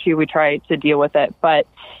even an issue, we try to deal with it. But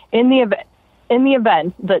in the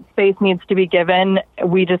event that space needs to be given,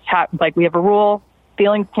 we just have, we have a rule,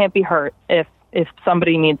 feelings can't be hurt if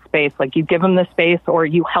somebody needs space. You give them the space, or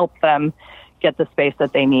you help them get the space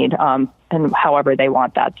that they need, and however they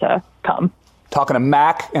want that to come. Talking to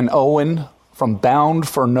Mac and Owen from Bound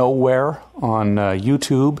for Nowhere on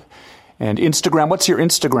YouTube and Instagram. What's your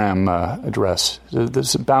Instagram address?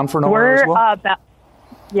 Is it Bound for Nowhere as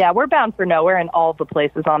well? We're Bound for Nowhere in all the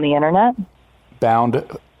places on the internet. Bound,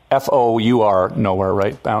 F-O-U-R, nowhere,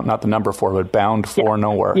 right? Bound, not the number 4, but Bound for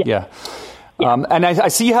Nowhere. Yeah. And I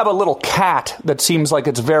see you have a little cat that seems like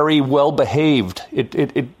it's very well behaved. It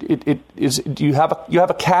is. Do you have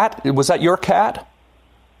a cat? Was that your cat?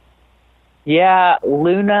 Yeah,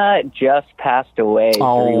 Luna just passed away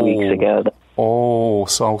 3 weeks ago. Oh,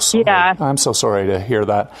 so sorry. Yeah. I'm so sorry to hear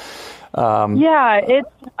that. It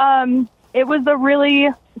was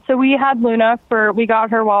so we had Luna we got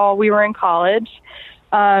her while we were in college.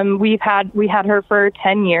 We had her for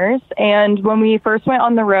 10 years. And when we first went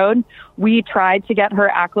on the road, we tried to get her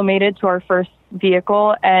acclimated to our first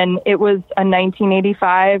vehicle, and it was a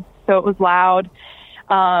 1985, so it was loud.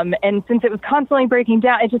 And since it was constantly breaking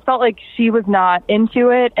down, it just felt like she was not into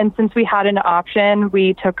it. And since we had an option,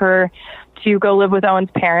 we took her to go live with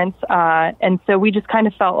Owen's parents. And so we just kind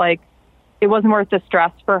of felt like it wasn't worth the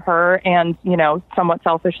stress for her and, somewhat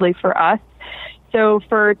selfishly for us. So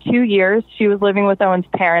for 2 years, she was living with Owen's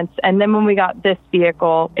parents. And then when we got this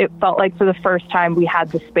vehicle, it felt like for the first time we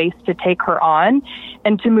had the space to take her on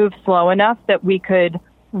and to move slow enough that we could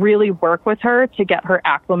really work with her to get her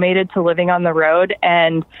acclimated to living on the road.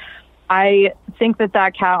 And I think that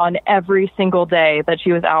cat, on every single day that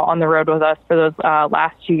she was out on the road with us for those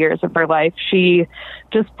last 2 years of her life, she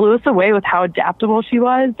just blew us away with how adaptable she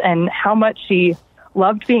was and how much she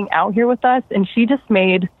loved being out here with us. And she just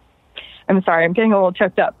made, I'm sorry, I'm getting a little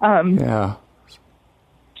choked up.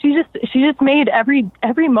 She just made every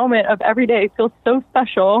moment of every day feel so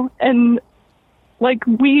special, and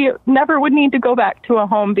we never would need to go back to a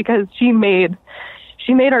home, because she made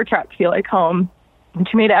our truck feel like home, and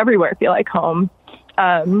she made everywhere feel like home.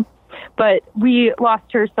 But we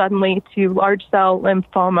lost her suddenly to large cell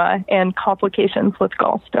lymphoma and complications with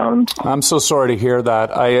gallstones. I'm so sorry to hear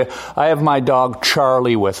that. I have my dog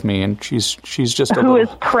Charlie with me, and she's just who is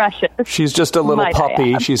precious. She's just a little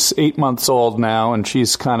puppy. She's 8 months old now, and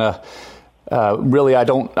she's kind of really, I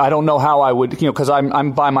don't know how I would, because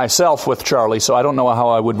I'm by myself with Charlie, so I don't know how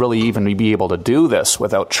I would really even be able to do this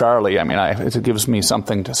without Charlie. I mean, it gives me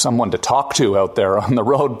someone to talk to out there on the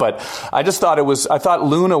road. But I just thought I thought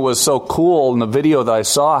Luna was so cool in the video that I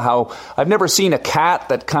saw. How I've never seen a cat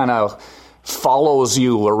that kind of follows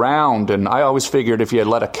you around, and I always figured if you had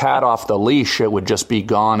let a cat off the leash, it would just be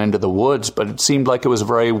gone into the woods. But it seemed like it was a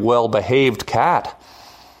very well behaved cat.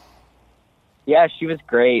 Yeah, she was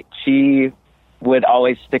great. She would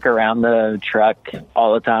always stick around the truck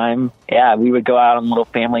all the time. Yeah, we would go out on little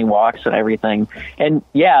family walks and everything. And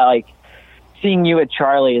yeah, seeing you with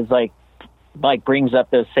Charlie is like brings up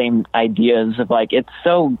those same ideas of it's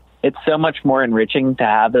so much more enriching to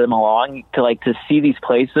have them along, to see these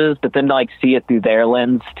places, but then to see it through their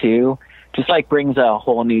lens too. Just brings a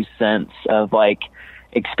whole new sense of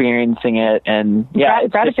experiencing it. And yeah,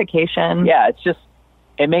 gratification.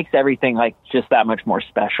 It makes everything just that much more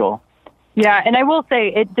special. Yeah, and I will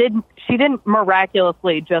say she didn't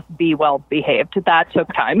miraculously just be well behaved. That took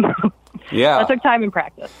time. Yeah. That took time and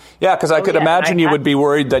practice. Yeah, because I could imagine you would be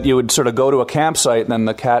worried that you would sort of go to a campsite and then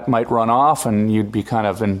the cat might run off and you'd be kind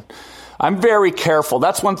of in, I'm very careful.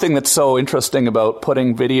 That's one thing that's so interesting about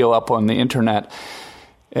putting video up on the internet.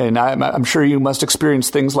 And I'm sure you must experience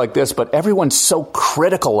things like this, but everyone's so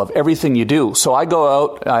critical of everything you do. So I go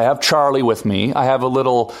out, I have Charlie with me. I have a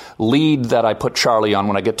little lead that I put Charlie on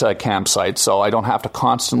when I get to a campsite, so I don't have to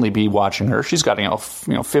constantly be watching her. She's got,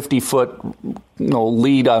 50-foot,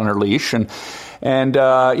 lead on her leash. And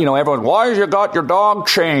everyone, why have you got your dog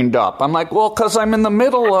chained up? I'm like, well, because I'm in the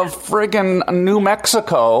middle of friggin' New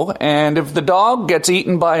Mexico, and if the dog gets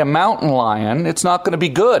eaten by a mountain lion, it's not going to be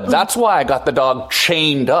good. That's why I got the dog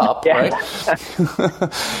chained up, right?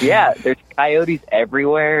 Yeah, there's coyotes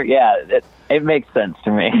everywhere. Yeah, it makes sense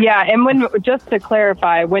to me. Yeah, and just to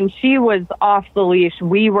clarify, when she was off the leash,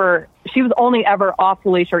 she was only ever off the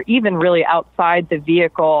leash or even really outside the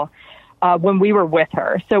vehicle when we were with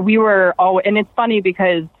her. So we were and it's funny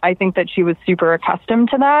because I think that she was super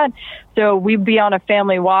accustomed to that. So we'd be on a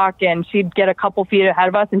family walk and she'd get a couple feet ahead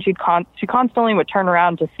of us and she constantly would turn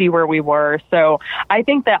around to see where we were. So I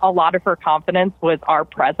think that a lot of her confidence was our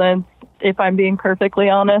presence, if I'm being perfectly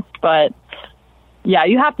honest. But yeah,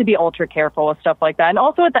 you have to be ultra careful with stuff like that. And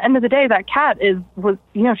also at the end of the day, that cat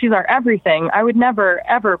she's our everything. I would never,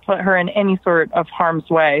 ever put her in any sort of harm's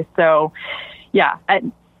way. So yeah,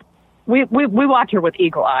 we watch her with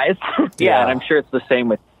eagle eyes. Yeah, and I'm sure it's the same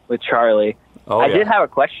with Charlie. I did have a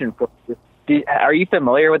question for you. Are you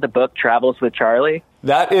familiar with the book Travels with Charlie?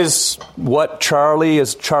 That is what Charlie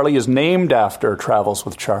is named after, Travels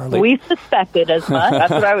with Charlie. We suspected as much.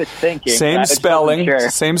 That's what I was thinking. Same spelling,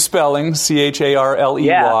 Charley.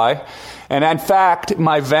 Yeah. And in fact,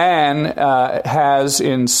 my van has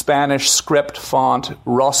in Spanish script font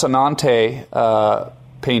Rocinante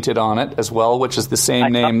painted on it as well, which is the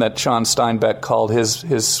same name that Sean Steinbeck called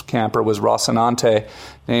his camper, was Rocinante,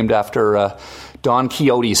 named after Don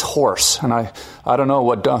Quixote's horse. And I don't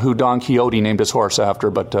know who Don Quixote named his horse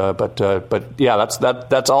after, but yeah,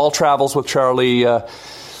 that's all Travels with Charlie.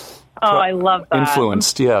 I love that.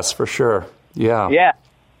 Influenced, yes, for sure. Yeah. Yeah.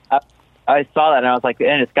 I saw that and I was like,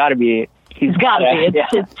 and it's got to be. It's got to be.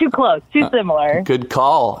 It's too close, too similar. Good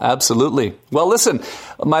call. Absolutely. Well, listen,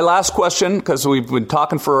 my last question, because we've been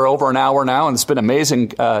talking for over an hour now, and it's been amazing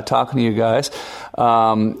talking to you guys.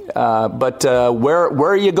 But where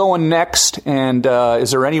are you going next? And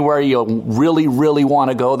is there anywhere you really, really want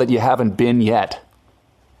to go that you haven't been yet?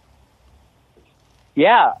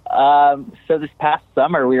 Yeah. So this past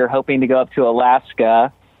summer, we were hoping to go up to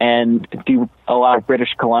Alaska and do a lot of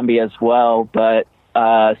British Columbia as well, but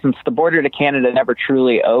since the border to Canada never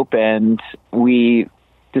truly opened, we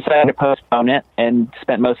decided to postpone it and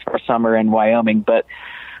spent most of our summer in Wyoming. But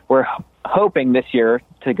we're hoping this year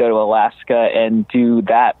to go to Alaska and do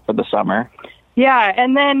that for the summer. Yeah,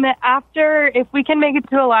 and then if we can make it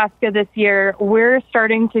to Alaska this year, we're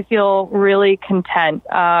starting to feel really content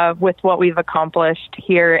with what we've accomplished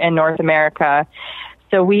here in North America.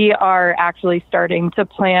 So we are actually starting to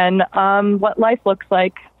plan what life looks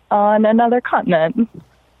like on another continent.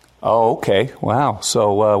 Oh, okay. Wow.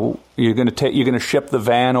 So you're going to ship the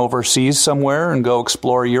van overseas somewhere and go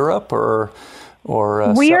explore Europe, or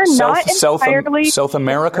we are not entirely South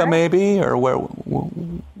America, maybe, or where?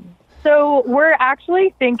 So we're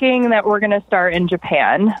actually thinking that we're going to start in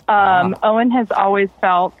Japan. Owen has always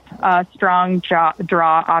felt a strong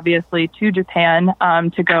draw, obviously, to Japan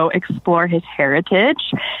to go explore his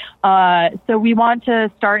heritage. So we want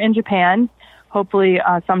to start in Japan, hopefully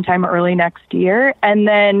sometime early next year. And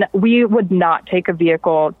then we would not take a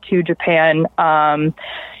vehicle to Japan. And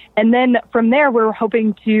then from there, we're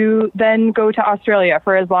hoping to then go to Australia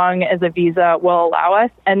for as long as a visa will allow us.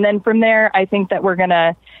 And then from there, I think that we're going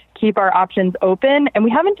to keep our options open. And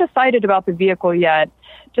we haven't decided about the vehicle yet,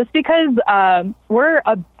 just because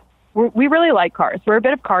we really like cars. We're a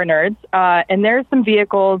bit of car nerds, and there's some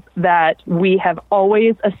vehicles that we have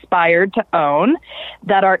always aspired to own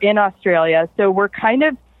that are in Australia. So we're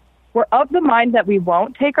of the mind that we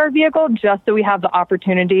won't take our vehicle just so we have the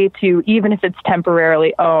opportunity to, even if it's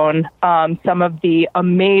temporarily, own some of the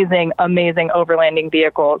amazing, amazing overlanding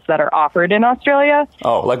vehicles that are offered in Australia.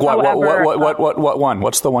 Oh, like what? However, what one?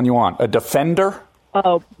 What's the one you want? A Defender?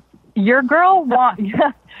 Oh, your girl wants.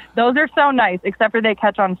 Those are so nice, except for they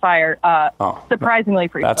catch on fire surprisingly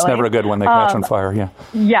frequently. That's never a good one. They catch on fire, yeah.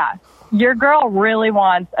 Yeah. Your girl really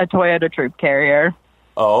wants a Toyota Troop Carrier.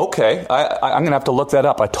 Oh, okay. I'm going to have to look that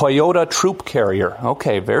up. A Toyota Troop Carrier.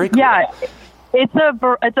 Okay, very cool. Yeah. It's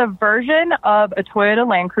a version of a Toyota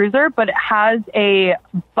Land Cruiser, but it has a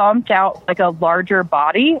bumped out, like a larger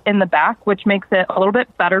body in the back, which makes it a little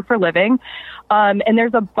bit better for living. And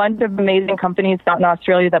there's a bunch of amazing companies out in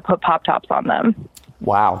Australia that put pop tops on them.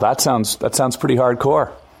 Wow, that sounds pretty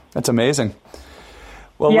hardcore. That's amazing.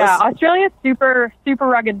 Well, yeah, Australia's super, super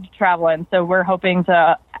rugged to travel in, so we're hoping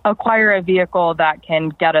to acquire a vehicle that can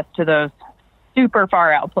get us to those super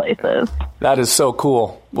far out places. That is so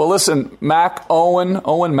cool. Well, listen,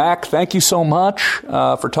 Owen Mac, thank you so much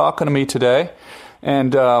for talking to me today.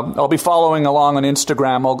 And I'll be following along on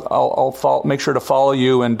Instagram. I'll make sure to follow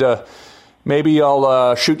you, and maybe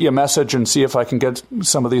I'll shoot you a message and see if I can get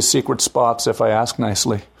some of these secret spots if I ask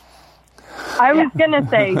nicely. I was going to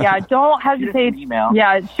say, don't hesitate.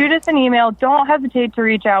 Shoot us an email. Don't hesitate to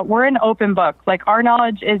reach out. We're an open book. Like, our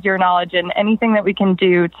knowledge is your knowledge, and anything that we can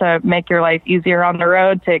do to make your life easier on the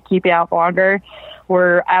road, to keep you out longer,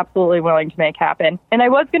 we're absolutely willing to make happen. And I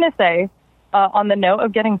was going to say, on the note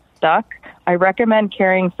of getting stuck, I recommend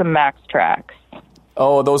carrying some MaxTrax.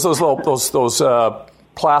 Oh, those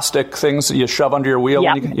plastic things that you shove under your wheel.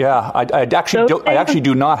 Yeah. I actually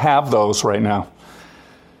do not have those right now.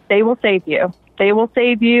 They will save you. They will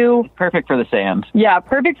save you. Perfect for the sand. Yeah,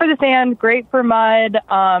 perfect for the sand, great for mud,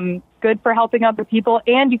 good for helping other people,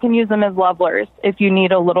 and you can use them as levelers if you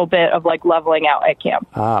need a little bit of like leveling out at camp.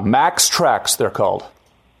 MaxTrax, they're called.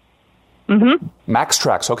 Mm-hmm.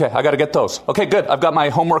 MaxTrax. Okay, I got to get those. Okay, good. I've got my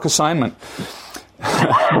homework assignment. All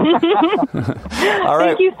right.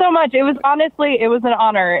 Thank you so much. It was an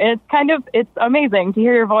honor. It's amazing to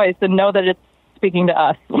hear your voice and know that it's speaking to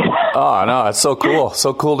us. Oh, no, it's so cool.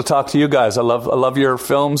 So cool to talk to you guys. I love your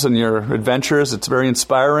films and your adventures. It's very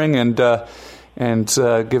inspiring and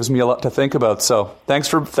gives me a lot to think about. So thanks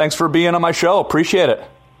for being on my show. Appreciate it.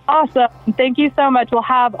 Awesome. Thank you so much. We'll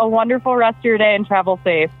have a wonderful rest of your day and travel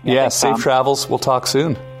safe. Yeah, safe travels. We'll talk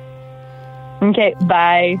soon. Okay,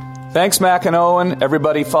 bye. Thanks, Mac and Owen.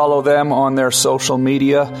 Everybody follow them on their social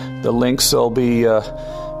media. The links will be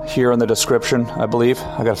here in the description, I believe.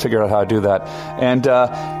 I got to figure out how to do that.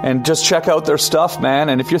 And just check out their stuff, man.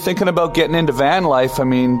 And if you're thinking about getting into van life, I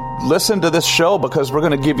mean, listen to this show, because we're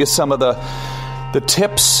going to give you some of the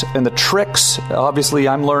tips and the tricks. Obviously,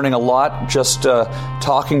 I'm learning a lot just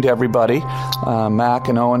talking to everybody. Mac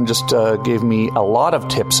and Owen just gave me a lot of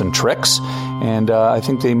tips and tricks, and I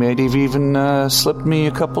think they may have even slipped me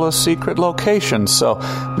a couple of secret locations, so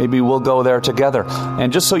maybe we'll go there together.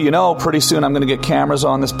 And just so you know, pretty soon I'm going to get cameras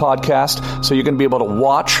on this podcast, so you're going to be able to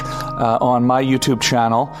watch on my YouTube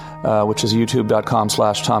channel, which is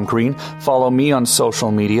youtube.com/Tom Green. Follow me on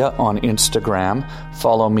social media, on Instagram.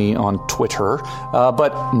 Follow me on Twitter.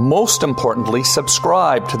 But most importantly,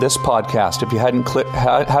 subscribe to this podcast. If you haven't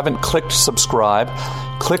clicked subscribe,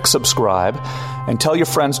 click subscribe, and tell your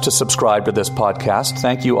friends to subscribe to this podcast.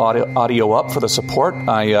 Thank you, Audio Up, for the support.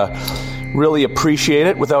 I really appreciate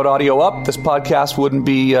it. Without Audio Up, this podcast wouldn't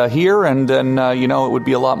be here, and then, it would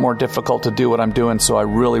be a lot more difficult to do what I'm doing, so I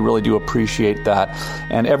really, really do appreciate that.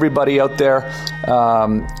 And everybody out there,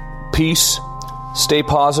 peace, stay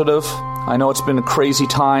positive. I know it's been a crazy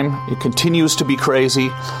time. It continues to be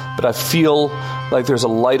crazy, but I feel like there's a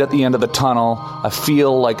light at the end of the tunnel. I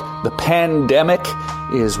feel like the pandemic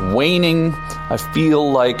is waning. I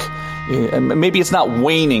feel like maybe it's not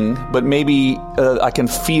waning, but maybe I can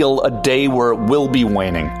feel a day where it will be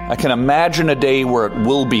waning. I can imagine a day where it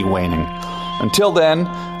will be waning. Until then,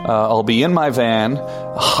 I'll be in my van,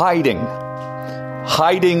 hiding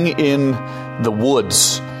in the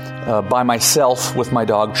woods, by myself with my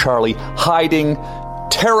dog Charlie, hiding,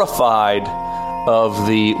 terrified of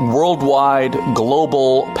the worldwide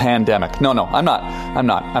global pandemic. No, I'm not.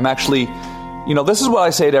 I'm actually, this is what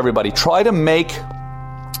I say to everybody. Try to make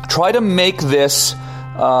this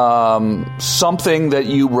something that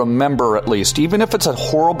you remember, at least, even if it's a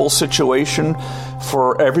horrible situation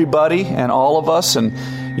for everybody and all of us, and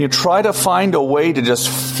you try to find a way to just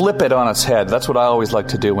flip it on its head. That's what I always like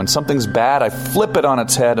to do. When something's bad, I flip it on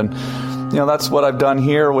its head, and that's what I've done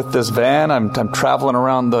here with this van. I'm traveling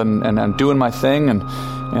around and I'm doing my thing, and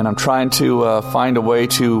I'm trying to find a way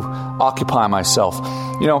to occupy myself.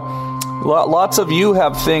 Lots of you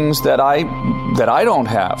have things that I don't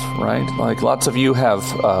have, right? Like, lots of you have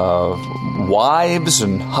wives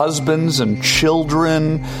and husbands and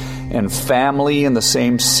children and family in the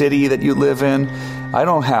same city that you live in. I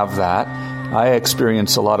don't have that. I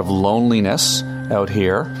experience a lot of loneliness out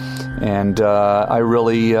here, and I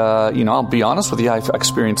really, I'll be honest with you, I've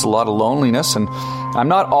experienced a lot of loneliness, and I'm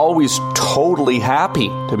not always totally happy,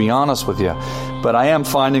 to be honest with you, but I am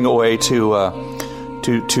finding a way to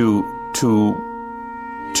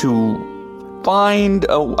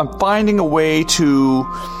I'm finding a way to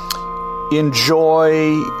enjoy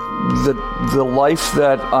the life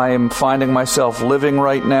that I am finding myself living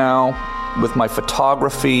right now with my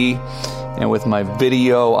photography and with my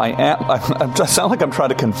video. I sound like I'm trying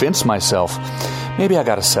to convince myself. Maybe I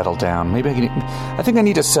got to settle down. I think I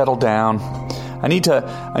need to settle down. I need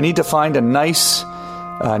to find a nice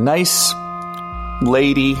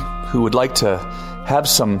lady who would like to have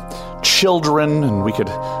some children, and we could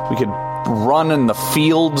run in the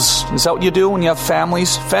fields. Is that what you do when you have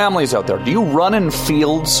families? Families out there, do you run in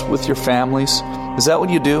fields with your families? Is that what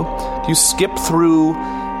you do? Do you skip through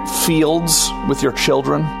fields with your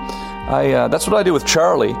children? That's what I do with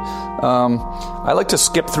Charlie. I like to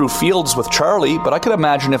skip through fields with Charlie, but I could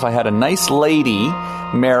imagine if I had a nice lady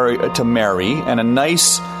to marry and a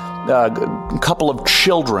nice couple of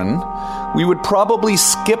children, we would probably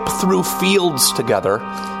skip through fields together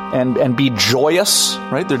and be joyous,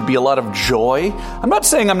 right? There'd be a lot of joy. I'm not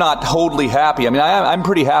saying I'm not totally happy. I mean, I'm a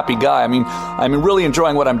pretty happy guy. I mean, I'm really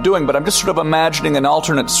enjoying what I'm doing, but I'm just sort of imagining an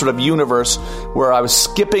alternate sort of universe where I was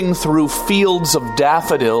skipping through fields of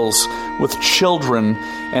daffodils with children,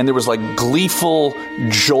 and there was like gleeful,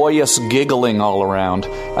 joyous giggling all around.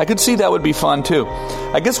 I could see that would be fun too.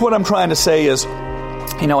 I guess what I'm trying to say is,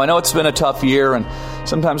 I know it's been a tough year, and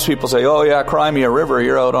sometimes people say, "Oh yeah, cry me a river.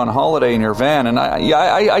 You're out on holiday in your van," and I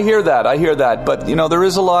hear that. But there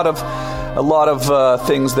is a lot of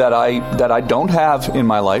things that I don't have in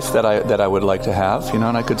my life that I would like to have. And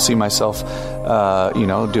I could see myself,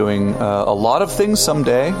 doing a lot of things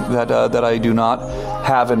someday that I do not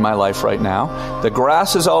have in my life right now. The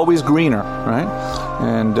grass is always greener, right?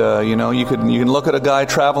 And you can look at a guy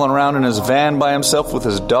traveling around in his van by himself with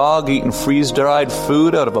his dog, eating freeze-dried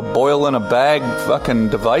food out of a boil-in-a-bag fucking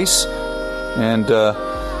device, and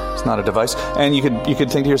it's not a device. And you could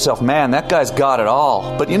think to yourself, man, that guy's got it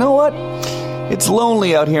all. But you know what? It's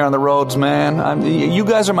lonely out here on the roads, man. You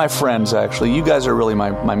guys are my friends, actually. You guys are really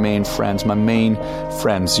my main friends.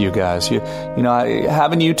 You guys.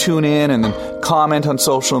 Having you tune in and then comment on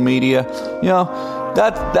social media,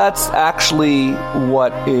 that's actually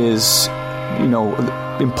what is,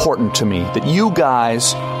 important to me, that you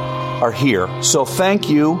guys are here. So thank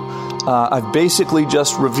you. I've basically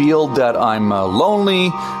just revealed that I'm lonely,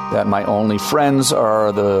 that my only friends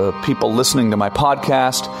are the people listening to my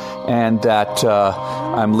podcast, and that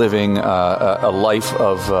I'm living a life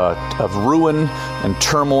of ruin and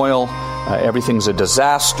turmoil. Everything's a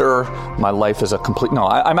disaster. My life is a complete... No,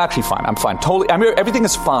 I'm actually fine. I'm fine. Totally. Everything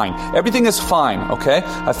is fine. Everything is fine, okay?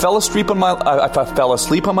 I fell asleep on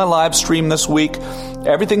my live stream this week.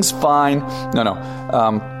 Everything's fine. No.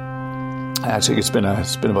 Actually, it's been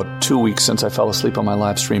about 2 weeks since I fell asleep on my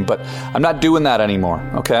live stream, but I'm not doing that anymore,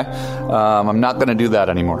 okay? I'm not going to do that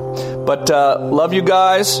anymore. But love you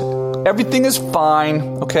guys. Everything is fine,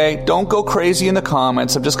 okay? Don't go crazy in the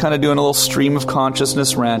comments. I'm just kind of doing a little stream of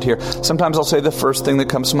consciousness rant here. Sometimes I'll say the first thing that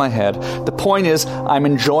comes to my head. The point is, I'm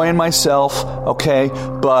enjoying myself, okay?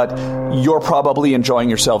 But you're probably enjoying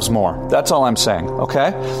yourselves more. That's all I'm saying,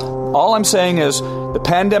 okay? All I'm saying is, the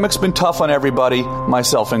pandemic's been tough on everybody,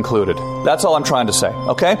 myself included. That's all I'm trying to say,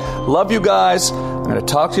 okay? Love you guys. I'm going to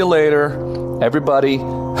talk to you later. Everybody,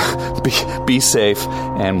 be safe,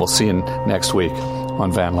 and we'll see you next week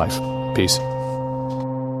on Van Life. Peace.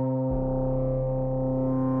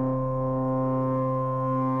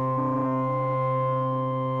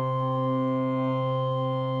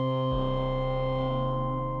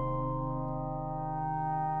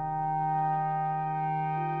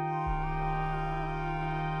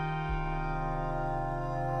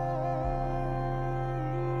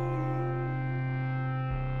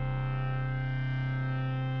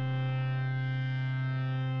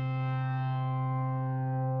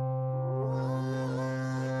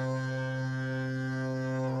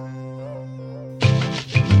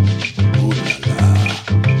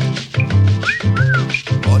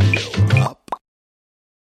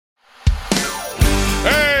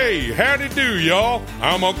 Howdy do, y'all.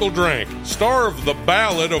 I'm Uncle Drank, star of The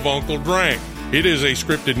Ballad of Uncle Drank. It is a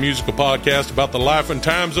scripted musical podcast about the life and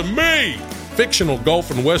times of me, fictional golf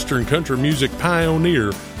and western country music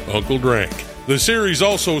pioneer, Uncle Drank. The series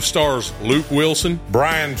also stars Luke Wilson,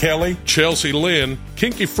 Brian Kelly, Chelsea Lynn,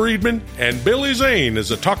 Kinky Friedman, and Billy Zane as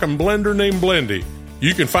a talking blender named Blendy.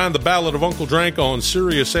 You can find The Ballad of Uncle Drank on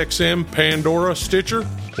SiriusXM, Pandora, Stitcher,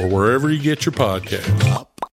 or wherever you get your podcasts.